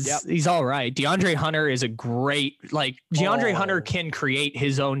Barrett he's all right. DeAndre Hunter is a great, Hunter can create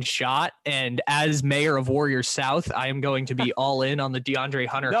his own shot. And as mayor of Warriors South, I am going to be all in on the DeAndre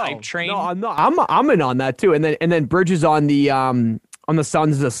Hunter hype train. No, I'm not. I'm in on that too. And then Bridges on the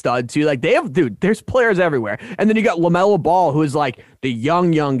Suns is a stud too. Like there's players everywhere. And then you got LaMelo Ball, who is like the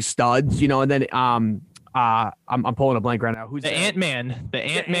young studs, and then I'm pulling a blank right now. Who's the Ant-Man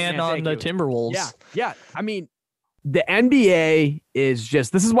on the Timberwolves. Yeah. I mean, the NBA is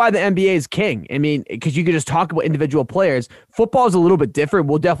this is why the NBA is king. I mean, because you could just talk about individual players. Football is a little bit different.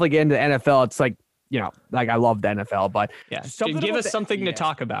 We'll definitely get into the NFL. It's like, I love the NFL, but give us something to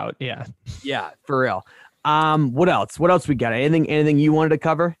talk about. Yeah. Yeah, for real. What else? What else we got? Anything you wanted to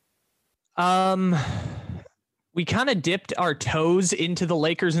cover? We kind of dipped our toes into the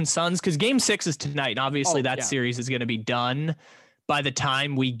Lakers and Suns because Game 6 is tonight. And obviously series is going to be done by the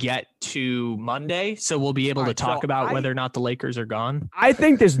time we get to Monday. So we'll be able to talk about whether or not the Lakers are gone. I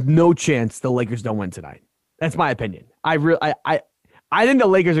think there's no chance the Lakers don't win tonight. That's my opinion. I think the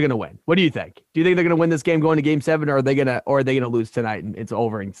Lakers are going to win. What do you think? Do you think they're going to win this game going to Game 7, or are they going to lose tonight and it's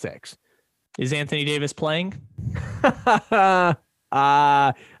over in 6? Is Anthony Davis playing? I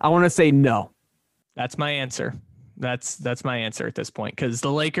want to say no. That's my answer. That's my answer at this point, because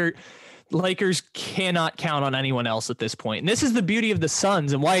the Lakers cannot count on anyone else at this point. And this is the beauty of the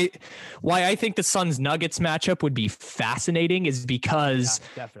Suns, and why I think the Suns Nuggets matchup would be fascinating is because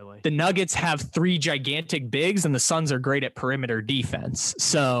the Nuggets have 3 gigantic bigs and the Suns are great at perimeter defense.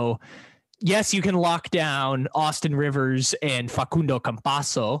 So yes, you can lock down Austin Rivers and Facundo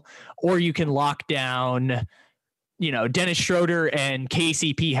Campasso, or you can lock down, Dennis Schroeder and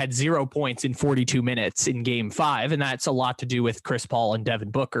KCP had 0 points in 42 minutes in Game 5. And that's a lot to do with Chris Paul and Devin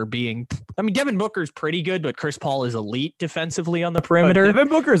Booker Devin Booker's pretty good, but Chris Paul is elite defensively on the perimeter. Devin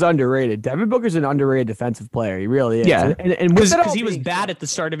Booker is underrated. Devin Booker's an underrated defensive player. He really is. Yeah. And because he was bad at the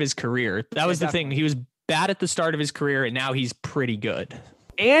start of his career. That was the thing. He was bad at the start of his career, and now he's pretty good.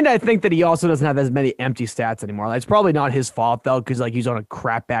 And I think that he also doesn't have as many empty stats anymore. It's probably not his fault, though, because he's on a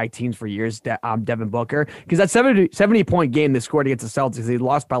crap bag teams for years, Devin Booker. Because that 70-point game they scored against the Celtics, they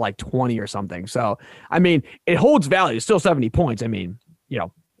lost by like 20 or something. So, I mean, it holds value. It's still 70 points. I mean,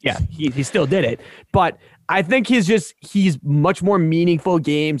 he still did it. But I think he's much more meaningful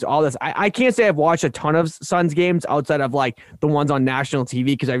games, all this. I can't say I've watched a ton of Suns games outside of like the ones on national TV,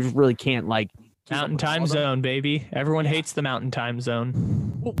 because I just really can't Mountain time zone, baby. Everyone hates the mountain time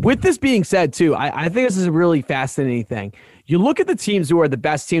zone. With this being said, too, I think this is a really fascinating thing. You look at the teams who are the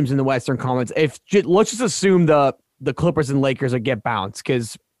best teams in the Western Conference. Let's just assume the Clippers and Lakers get bounced,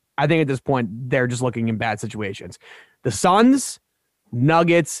 because I think at this point they're just looking in bad situations. The Suns,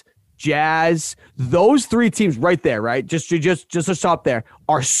 Nuggets, Jazz, those 3 teams right there, right? Just to stop there,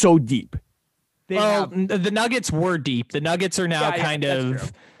 are so deep. The Nuggets were deep. The Nuggets are now kind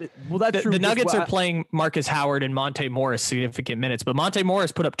of. Well, that's true. The Nuggets are playing Marcus Howard and Monte Morris significant minutes, but Monte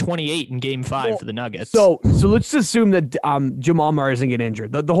Morris put up 28 in Game 5 for the Nuggets. So let's assume that Jamal Murray doesn't get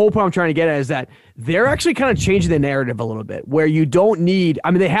injured. The whole point I'm trying to get at is that they're actually kind of changing the narrative a little bit, where you don't need.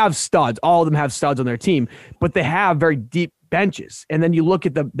 I mean, they have studs. All of them have studs on their team, but they have very deep benches. And then you look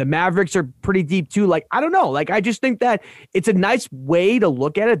at the Mavericks are pretty deep too. Like, I don't know. Like, I just think that it's a nice way to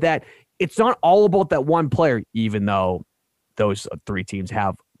look at it, that it's not all about that one player, even though those three teams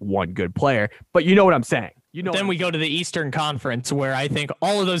have one good player. But you know what I'm saying. Then we go to the Eastern Conference, where I think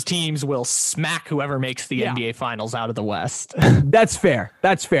all of those teams will smack whoever makes the NBA Finals out of the West. That's fair.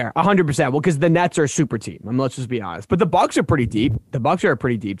 100%. Well, because the Nets are a super team. I mean, let's just be honest. But the Bucks are pretty deep. The Bucks are a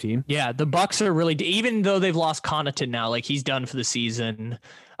pretty deep team. Yeah, the Bucks are really deep. Even though they've lost Connaughton now, like, he's done for the season.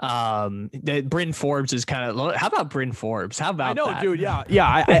 Bryn Forbes is kind of. How about Bryn Forbes? How about that? I know, dude.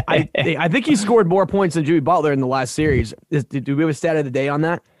 Yeah. I think he scored more points than Jimmy Butler in the last series. Do we have a stat of the day on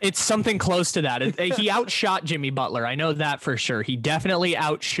that? It's something close to that. He outshot Jimmy Butler. I know that for sure. He definitely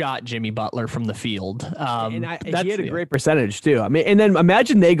outshot Jimmy Butler from the field. He had a great percentage too. I mean, and then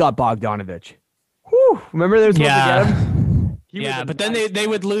imagine they got Bogdanovich. Whew, remember they were supposed to get him? But then they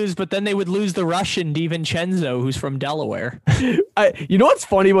would lose. But then they would lose the Russian DiVincenzo, who's from Delaware. You know what's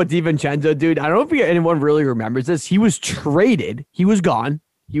funny about DiVincenzo, dude? I don't know if anyone really remembers this. He was traded. He was gone.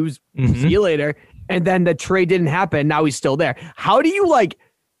 He was see you later. And then the trade didn't happen. Now he's still there. How do you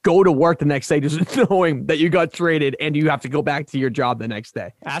go to work the next day just knowing that you got traded and you have to go back to your job the next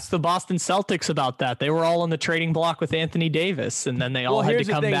day? Ask the Boston Celtics about that. They were all on the trading block with Anthony Davis, and then they all had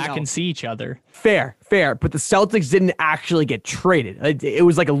to come back and see each other. Fair. But the Celtics didn't actually get traded. It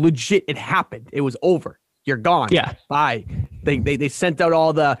was like a legit, it happened. It was over. You're gone. Yeah. Bye. They sent out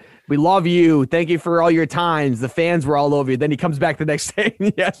all the, we love you. Thank you for all your times. The fans were all over you. Then he comes back the next day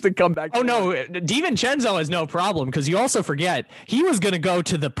and he has to come back. Oh, no. DiVincenzo has no problem, because you also forget he was going to go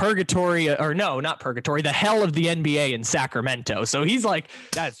to the purgatory, or no, not purgatory, the hell of the NBA in Sacramento. So he's like,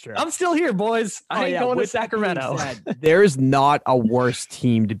 that's true. I'm still here, boys. I ain't going to Sacramento. There's not a worse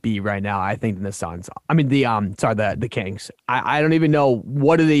team to be right now, I think, than the Suns. I mean, the Kings. I don't even know,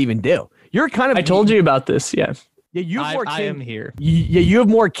 what do they even do? You're kind of. I told you about this. Yeah. Yeah, you have more. I am here. You have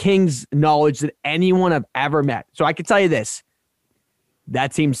more Kings knowledge than anyone I've ever met. So I can tell you this: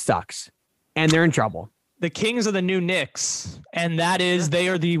 that team sucks, and they're in trouble. The Kings are the new Knicks, and that is they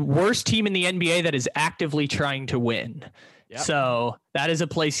are the worst team in the NBA that is actively trying to win. Yep. So that is a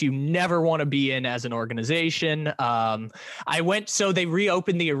place you never want to be in as an organization. So they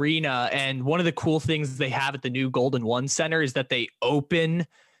reopened the arena, and one of the cool things they have at the new Golden One Center is that they open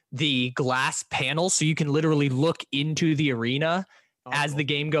the glass panel so you can literally look into the arena as the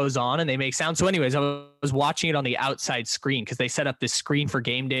game goes on, and they make sound. So anyways, I was watching it on the outside screen, because they set up this screen for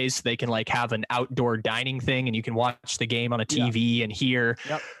game days so they can have an outdoor dining thing, and you can watch the game on a TV and hear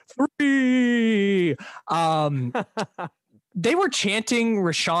free. They were chanting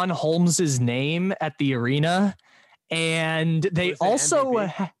Richaun Holmes's name at the arena, and they also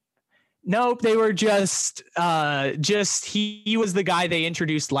nope, they were just he was the guy they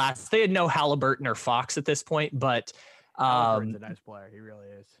introduced last. They had no Halliburton or Fox at this point, but Halliburton's a nice player. He really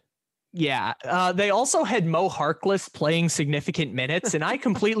is. Yeah. They also had Mo Harkless playing significant minutes, and I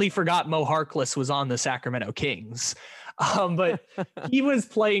completely forgot Mo Harkless was on the Sacramento Kings. But he was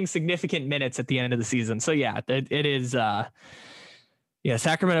playing significant minutes at the end of the season. So yeah, it is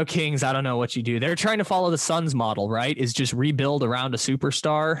Sacramento Kings, I don't know what you do. They're trying to follow the Suns model, right? Is just rebuild around a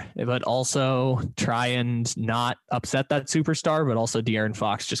superstar, but also try and not upset that superstar. But also De'Aaron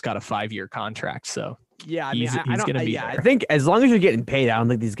Fox just got a 5-year contract. So yeah, I mean, he's going to be there. I think as long as you're getting paid, I don't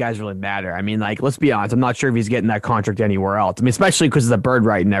think these guys really matter. I mean, let's be honest. I'm not sure if he's getting that contract anywhere else. I mean, especially because of the bird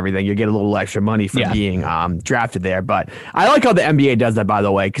right and everything, you get a little extra money for being drafted there. But I like how the NBA does that, by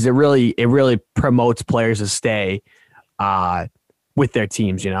the way, because it really promotes players to stay with their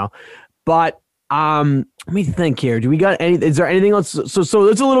teams, but let me think here. Do we got is there anything else? So it's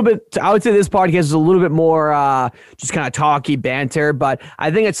a little bit, I would say this podcast is a little bit more just kind of talky banter, but I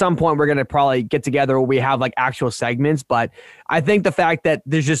think at some point we're going to probably get together where we have actual segments. But I think the fact that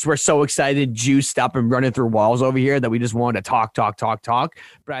we're so excited, juiced up and running through walls over here that we just wanted to talk.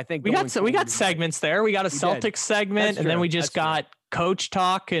 But I think we got segments there. We got a Celtics segment, and then we just got coach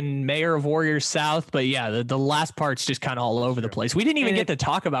talk and mayor of Warriors South. But yeah, the last part's just kind of all over the place. We didn't even get to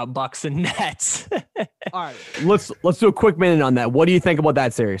talk about Bucks and Nets. All right, let's do a quick minute on that. What do you think about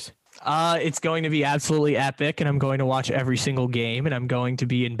that series? It's going to be absolutely epic, and I'm going to watch every single game, and I'm going to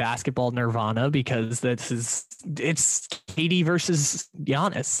be in basketball nirvana, because it's KD versus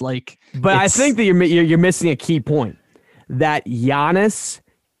Giannis. But I think that you're missing a key point, that Giannis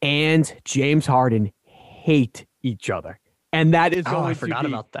and James Harden hate each other. And that is going I forgot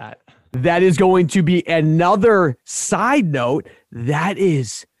about that. That is going to be another side note. That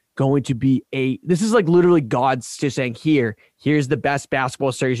is going to be this is like literally God's just saying, here's the best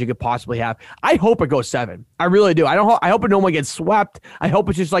basketball series you could possibly have. I hope it goes 7. I really do. I hope no one gets swept. I hope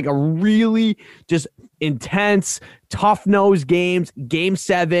it's just like a really just intense, tough-nosed games, game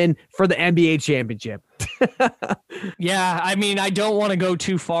 7 for the NBA championship. Yeah, I mean, I don't want to go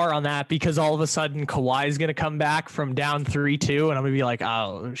too far on that because all of a sudden Kawhi is going to come back from down 3-2 and I'm going to be like,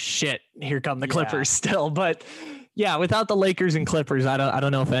 oh shit, here come the Clippers still. But yeah, without the Lakers and Clippers, I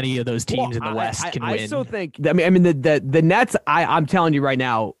don't know if any of those teams in the West can win. I still think I mean the Nets, I'm telling you right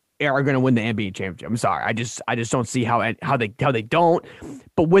now, are going to win the NBA championship. I'm sorry. I just don't see how they don't.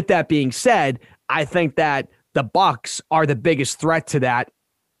 But with that being said, I think that the Bucks are the biggest threat to that.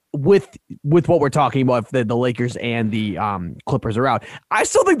 With what we're talking about, if the Lakers and the Clippers are out, I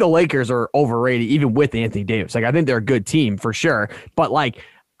still think the Lakers are overrated, even with Anthony Davis. Like, I think they're a good team for sure, but like,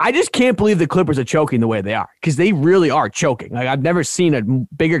 I just can't believe the Clippers are choking the way they are, because they really are choking. Like, I've never seen a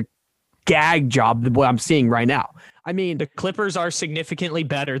bigger gag job than what I'm seeing right now. I mean, the Clippers are significantly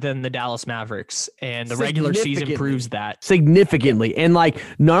better than the Dallas Mavericks, and the regular season proves that significantly. And like,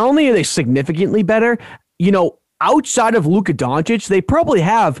 not only are they significantly better, outside of Luka Doncic, they probably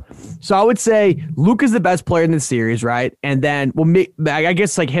have. So I would say Luka's the best player in the series, right? And then, I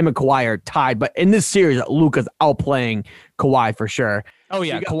guess like him and Kawhi are tied, but in this series, Luka's outplaying Kawhi for sure. Oh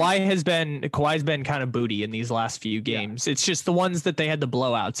yeah, Kawhi's been kind of booty in these last few games. Yeah. It's just the ones that they had the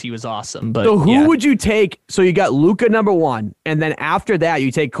blowouts. He was awesome. But so who would you take? So you got Luka number 1, and then after that, you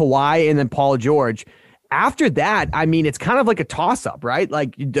take Kawhi and then Paul George. After that, I mean, it's kind of like a toss-up, right?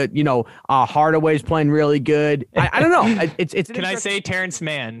 Like, Hardaway's playing really good. I don't know. It's Can I say Terrence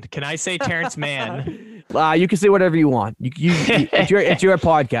Mann? You can say whatever you want. It's your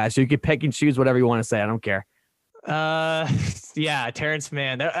podcast, so you can pick and choose whatever you want to say. I don't care. Yeah, Terrence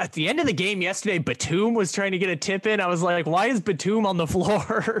Mann. At the end of the game yesterday, Batum was trying to get a tip in. I was like, why is Batum on the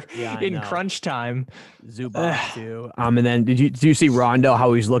floor in crunch time? Zubac too. And then did you see Rondo,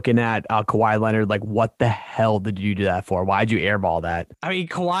 how he's looking at Kawhi Leonard? Like, what the hell did you do that for? Why'd you airball that? I mean,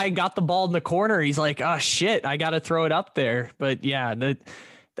 Kawhi got the ball in the corner. He's like, oh shit, I got to throw it up there. But yeah,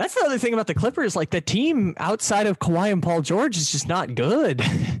 that's the other thing about the Clippers. Like, the team outside of Kawhi and Paul George is just not good.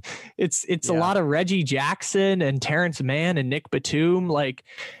 It's a lot of Reggie Jackson and Terrence Mann and Nick Batum. Like,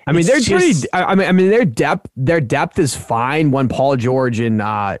 I mean, their depth is fine when Paul George and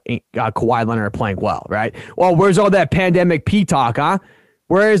Kawhi Leonard are playing well, right? Well, where's all that pandemic P talk, huh?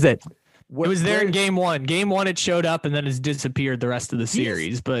 Where is it? It was there in game 1. Game 1, it showed up and then it's disappeared the rest of the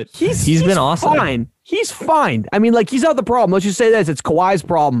series. But he's been awesome. Fine. He's fine. I mean, like, he's not the problem. Let's just say this: it's Kawhi's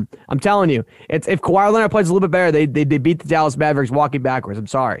problem. I'm telling you, if Kawhi Leonard plays a little bit better, they beat the Dallas Mavericks walking backwards. I'm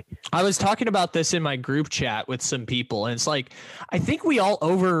sorry. I was talking about this in my group chat with some people, and it's like, I think we all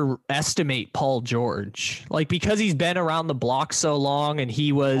overestimate Paul George, like, because he's been around the block so long, and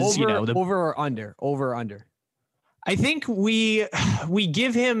he was over or under. I think we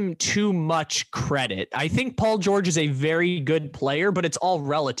give him too much credit. I think Paul George is a very good player, but it's all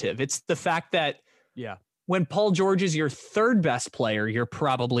relative. It's the fact that when Paul George is your 3rd best player, you're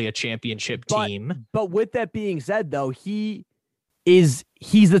probably a championship team. But with that being said, though, he's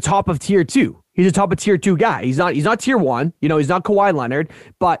the top of tier 2. He's a top of tier 2 guy. He's not tier 1. He's not Kawhi Leonard,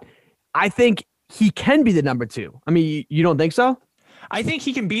 but I think he can be the number 2. I mean, you don't think so? I think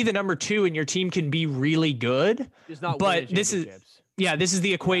he can be the number 2 and your team can be really good. But this is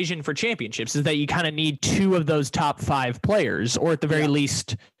the equation for championships, is that you kind of need 2 of those top 5 players, or at the very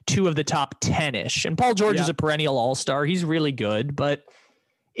least 2 of the top 10-ish. And Paul George is a perennial all-star. He's really good, but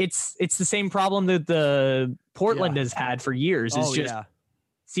it's the same problem that the Portland has had for years. CJ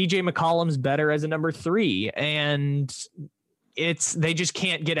McCollum's better as a number 3, and they just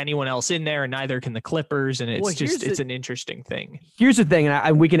can't get anyone else in there, and neither can the Clippers. And it's an interesting thing. Here's the thing,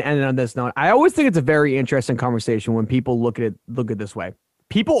 and we can end it on this note. I always think it's a very interesting conversation when people look at it this way.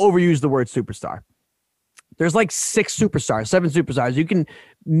 People overuse the word superstar. There's like 7 superstars you can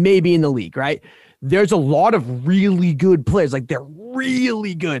maybe in the league, right? There's a lot of really good players. Like, they're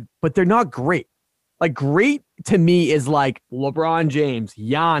really good, but they're not great. Like, great to me is like LeBron James,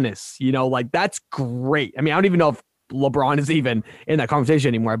 Giannis, like, that's great. I mean, I don't even know if LeBron is even in that conversation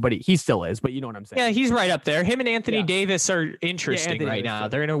anymore, but he still is. But you know what I'm saying? Yeah, he's right up there. Him and Anthony Davis are interesting right now.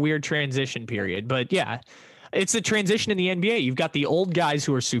 They're in a weird transition period. But yeah, It's a transition in the NBA. You've got the old guys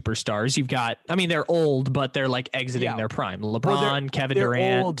who are superstars. You've got, I mean, they're old, but they're like exiting their prime. LeBron, Kevin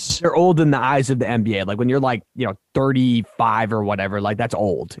Durant. They're old in the eyes of the NBA. Like when you're like, 35 or whatever, like that's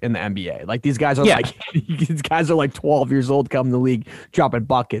old in the NBA. Like these guys are these guys are like 12 years old coming to the league, dropping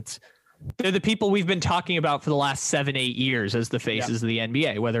buckets. They're the people we've been talking about for the last 7-8 years as the faces of the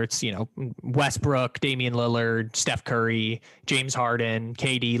NBA, whether it's, Westbrook, Damian Lillard, Steph Curry, James Harden,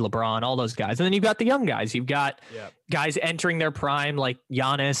 KD, LeBron, all those guys. And then you've got the young guys. You've got guys entering their prime like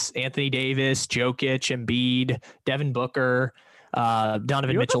Giannis, Anthony Davis, Jokic, Embiid, Devin Booker.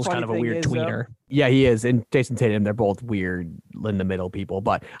 Donovan Mitchell's kind of a weird tweener. Yeah, he is. And Jason Tatum, they're both weird in the middle people.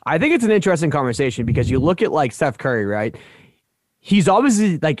 But I think it's an interesting conversation because you look at like Steph Curry, right? He's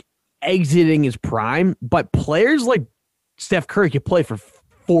obviously like exiting his prime, but players like Steph Curry could play for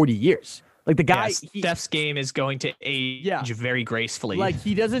 40 years. Like the guy, Steph's game is going to age very gracefully. Like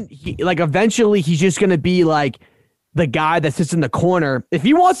eventually he's just going to be like the guy that sits in the corner. If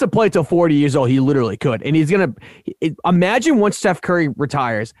he wants to play till 40 years old, he literally could. And he's going to imagine once Steph Curry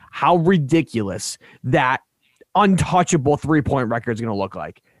retires, how ridiculous that untouchable 3-point record is going to look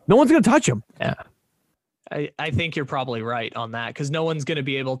like. No one's going to touch him. Yeah. I think you're probably right on that because no one's going to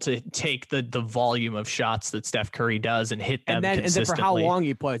be able to take the volume of shots that Steph Curry does and hit them consistently. And then for how long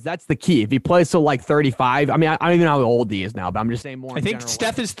he plays, that's the key. If he plays till like 35, I mean, I don't even know how old he is now, but I'm just saying more. I think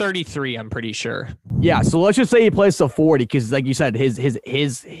Steph is 33. I'm pretty sure. Yeah, so let's just say he plays till 40 because, like you said,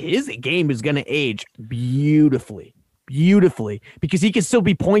 his game is going to age beautifully because he can still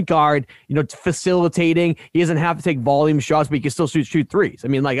be point guard, facilitating. He doesn't have to take volume shots, but he can still shoot threes. I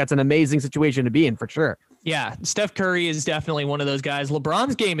mean, like that's an amazing situation to be in for sure. Yeah, Steph Curry is definitely one of those guys.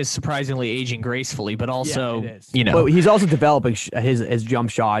 LeBron's game is surprisingly aging gracefully, but also, but he's also developing his jump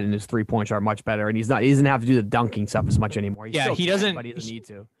shot and his 3-point shot much better, and he doesn't have to do the dunking stuff as much anymore. He doesn't need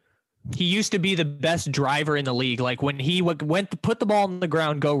to. He used to be the best driver in the league. Like when he went to put the ball on the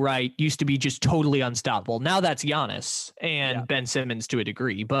ground, go right, used to be just totally unstoppable. Now that's Giannis and Ben Simmons to a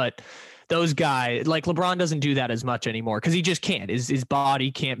degree, but those guys like LeBron doesn't do that as much anymore because he just can't. His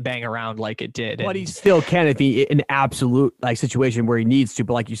body can't bang around like it did. But he still can if he in absolute like situation where he needs to.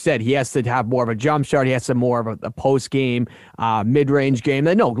 But like you said, he has to have more of a jump shot. He has some more of a post game, mid-range game.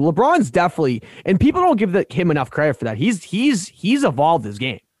 No, LeBron's definitely, and people don't give him enough credit for that. He's evolved his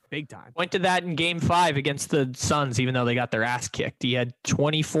game. Big time. Went to that in game 5 against the Suns, even though they got their ass kicked. He had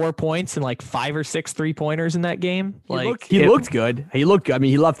 24 points and like 5 or 6 3-pointers in that game. He looked good. He looked good. I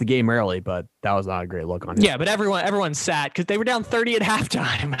mean, he left the game early, but that was not a great look on him. Yeah, but everyone sat because they were down 30 at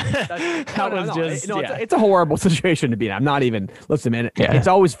halftime. It's a horrible situation to be in. I'm not even, listen, man, it's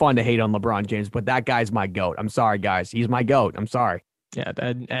always fun to hate on LeBron James, but that guy's my GOAT. I'm sorry, guys. He's my GOAT. I'm sorry. Yeah,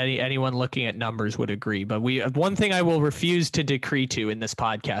 anyone looking at numbers would agree. But one thing I will refuse to decree to in this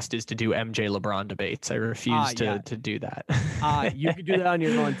podcast is to do MJ LeBron debates. I refuse to do that. You can do that on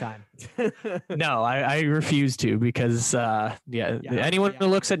your own time. No, I refuse to because anyone who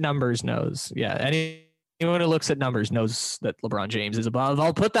looks at numbers knows. Yeah, anyone who looks at numbers knows that LeBron James is above.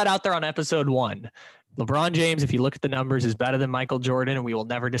 I'll put that out there on episode 1. LeBron James, if you look at the numbers, is better than Michael Jordan, and we will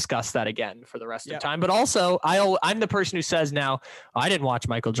never discuss that again for the rest of time. But also, I'm the person who says now, I didn't watch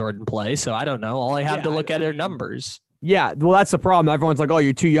Michael Jordan play, so I don't know. All I have to look at are numbers. Yeah, well, that's the problem. Everyone's like, oh,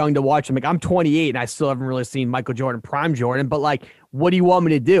 you're too young to watch him. Like, I'm 28, and I still haven't really seen Michael Jordan, prime Jordan. But, like, what do you want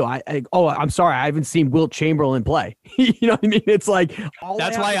me to do? I'm sorry, I haven't seen Wilt Chamberlain play. You know what I mean? It's like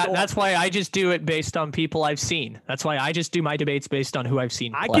that's why I just do it based on people I've seen. That's why I just do my debates based on who I've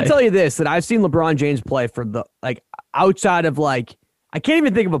seen play. I can tell you this, that I've seen LeBron James play for the outside of I can't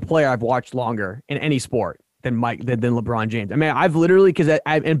even think of a player I've watched longer in any sport than LeBron James. I mean, I've literally, because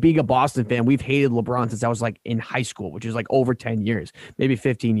and being a Boston fan, we've hated LeBron since I was in high school, which is over 10 years, maybe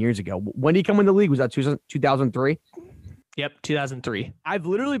 15 years ago. When did he come in the league? Was that 2003? Yep, 2003. I've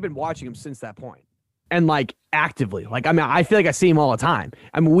literally been watching him since that point. And actively, I mean, I feel like I see him all the time.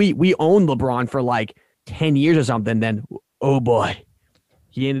 I mean, we owned LeBron for 10 years or something. Then, oh boy,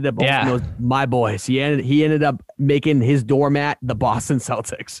 he ended up owning those my boys. He ended up making his doormat the Boston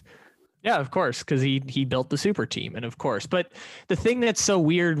Celtics. Yeah, of course, because he built the super team, and of course. But the thing that's so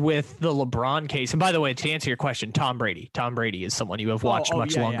weird with the LeBron case, and by the way, to answer your question, Tom Brady is someone you have watched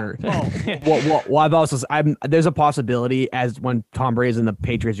much longer. Yeah. Well, there's a possibility as when Tom Brady's in the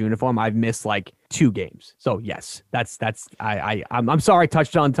Patriots uniform, I've missed 2 games. So yes, I'm sorry I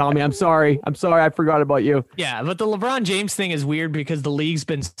touched on Tommy. I'm sorry. I forgot about you. Yeah, but the LeBron James thing is weird because the league's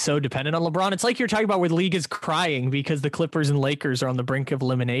been so dependent on LeBron. It's like you're talking about where the league is crying because the Clippers and Lakers are on the brink of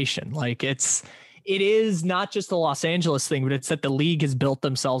elimination. it is not just the Los Angeles thing, but it's that the league has built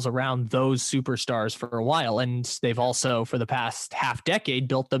themselves around those superstars for a while. And they've also, for the past half decade,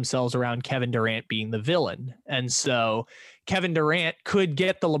 built themselves around Kevin Durant being the villain. And so Kevin Durant could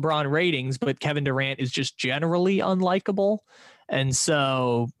get the LeBron ratings, but Kevin Durant is just generally unlikable. And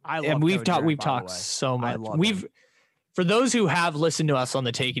so we've talked so much. For those who have listened to us on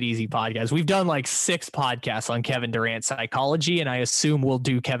the Take It Easy podcast, we've done like 6 podcasts on Kevin Durant psychology, and I assume we'll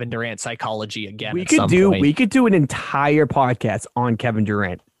do Kevin Durant psychology again. We could do an entire podcast on Kevin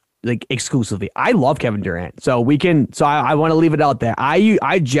Durant, like exclusively. I love Kevin Durant, so we can. So I want to leave it out there.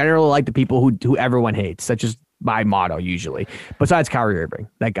 I generally like the people who everyone hates. That's just my motto usually. Besides Kyrie Irving,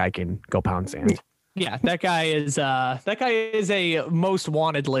 that guy can go pound sand. Yeah, that guy is a most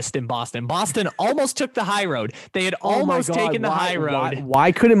wanted list in Boston. Boston almost took the high road. They had almost taken the high road.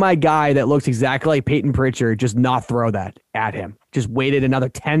 Why couldn't my guy that looks exactly like Peyton Pritchard just not throw that at him? Just waited another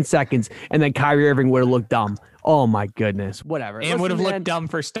 10 seconds, and then Kyrie Irving would have looked dumb. Oh my goodness! Whatever. And would have looked dumb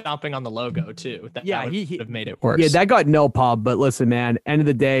for stomping on the logo too. That would have made it worse. Yeah, that got no pub. But listen, man. End of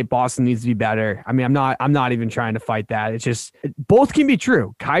the day, Boston needs to be better. I mean, I'm not even trying to fight that. It's just both can be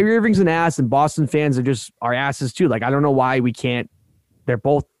true. Kyrie Irving's an ass, and Boston fans are asses too. Like I don't know why we can't. They're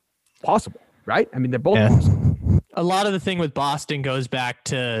both possible, right? I mean, they're both possible. A lot of the thing with Boston goes back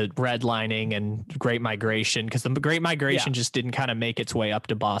to redlining and Great Migration, because the Great Migration just didn't kind of make its way up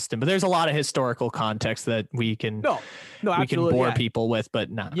to Boston. But there's a lot of historical context that we can bore people with,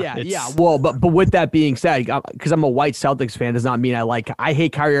 but not. Well, but with that being said, because I'm a white Celtics fan, does not mean I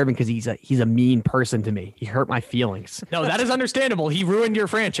hate Kyrie Irving because he's a mean person to me. He hurt my feelings. No, that is understandable. He ruined your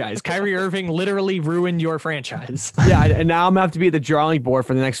franchise. Kyrie Irving literally ruined your franchise. Yeah, and now I'm gonna have to be at the drawing board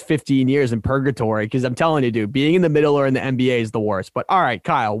for the next 15 years in purgatory, because I'm telling you, dude, being in the middle or in the NBA is the worst. But all right,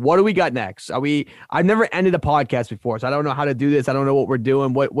 Kyle, what do we got next? I've never ended a podcast before, so I don't know how to do this. I don't know what we're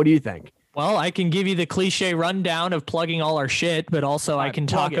doing. What do you think? Well, I can give you the cliche rundown of plugging all our shit, but also I can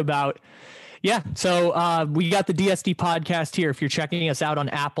talk about. Yeah. So we got the DSD podcast here. If you're checking us out on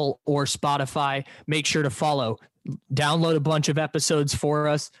Apple or Spotify, make sure to follow. Download a bunch of episodes for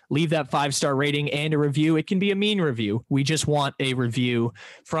us. Leave that 5-star rating and a review. It can be a mean review. We just want a review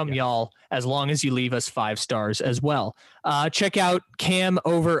from y'all, as long as you leave us 5 stars as well. Check out Cam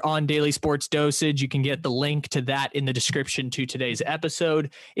over on Daily Sports Dosage. You can get the link to that in the description to today's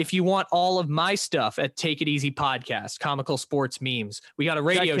episode. If you want all of my stuff at Take It Easy Podcast, comical sports memes, we got a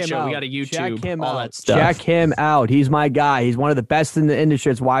radio show, we got a YouTube, all that stuff. Check him out. He's my guy. He's one of the best in the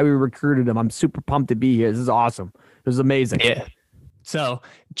industry. It's why we recruited him. I'm super pumped to be here. This is awesome. It was amazing. Yeah. So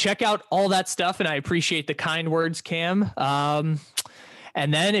check out all that stuff, and I appreciate the kind words, Cam.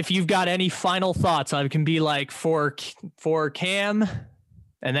 And then if you've got any final thoughts, I can be like for Cam,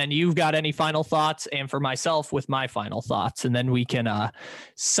 and then you've got any final thoughts, and for myself with my final thoughts, and then we can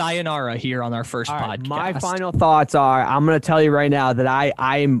sayonara here on our first podcast. My final thoughts are: I'm going to tell you right now that I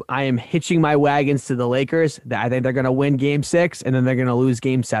am hitching my wagons to the Lakers. That I think they're going to win Game 6, and then they're going to lose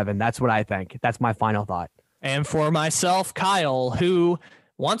Game 7. That's what I think. That's my final thought. And for myself, Kyle, who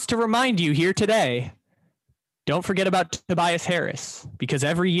wants to remind you here today, don't forget about Tobias Harris, because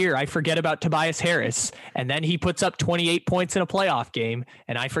every year I forget about Tobias Harris, and then he puts up 28 points in a playoff game,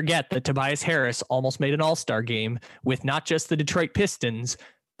 and I forget that Tobias Harris almost made an all-star game with not just the Detroit Pistons,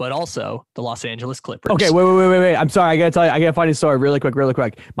 but also the Los Angeles Clippers. Okay, wait. I'm sorry. I got to tell you, I got to find a story really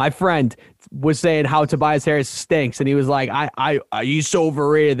quick. My friend was saying how Tobias Harris stinks, and he was like, he's so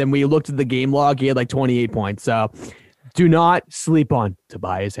overrated. Then we looked at the game log, he had like 28 points. So do not sleep on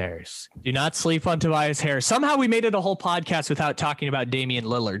Tobias Harris. Do not sleep on Tobias Harris. Somehow we made it a whole podcast without talking about Damian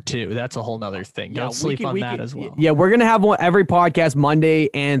Lillard too. That's a whole nother thing. Don't sleep on that as well. Yeah, we're going to have one every podcast Monday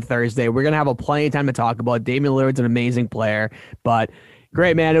and Thursday. We're going to have plenty of time to talk about it. Damian Lillard's an amazing player, but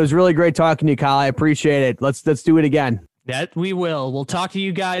great, man. It was really great talking to you, Kyle. I appreciate it. Let's do it again. That we will. We'll talk to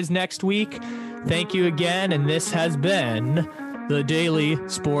you guys next week. Thank you again. And this has been the Daily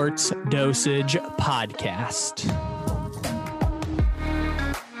Sports Dosage Podcast.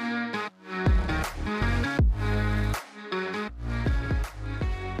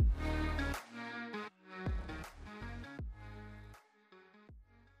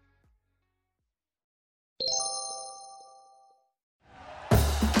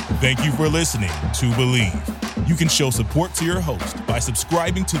 Thank you for listening to Believe. You can show support to your host by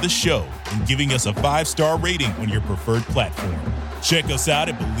subscribing to the show and giving us a 5-star rating on your preferred platform. Check us out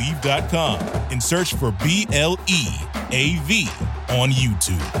at Believe.com and search for BLEAV on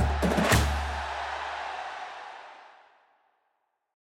YouTube.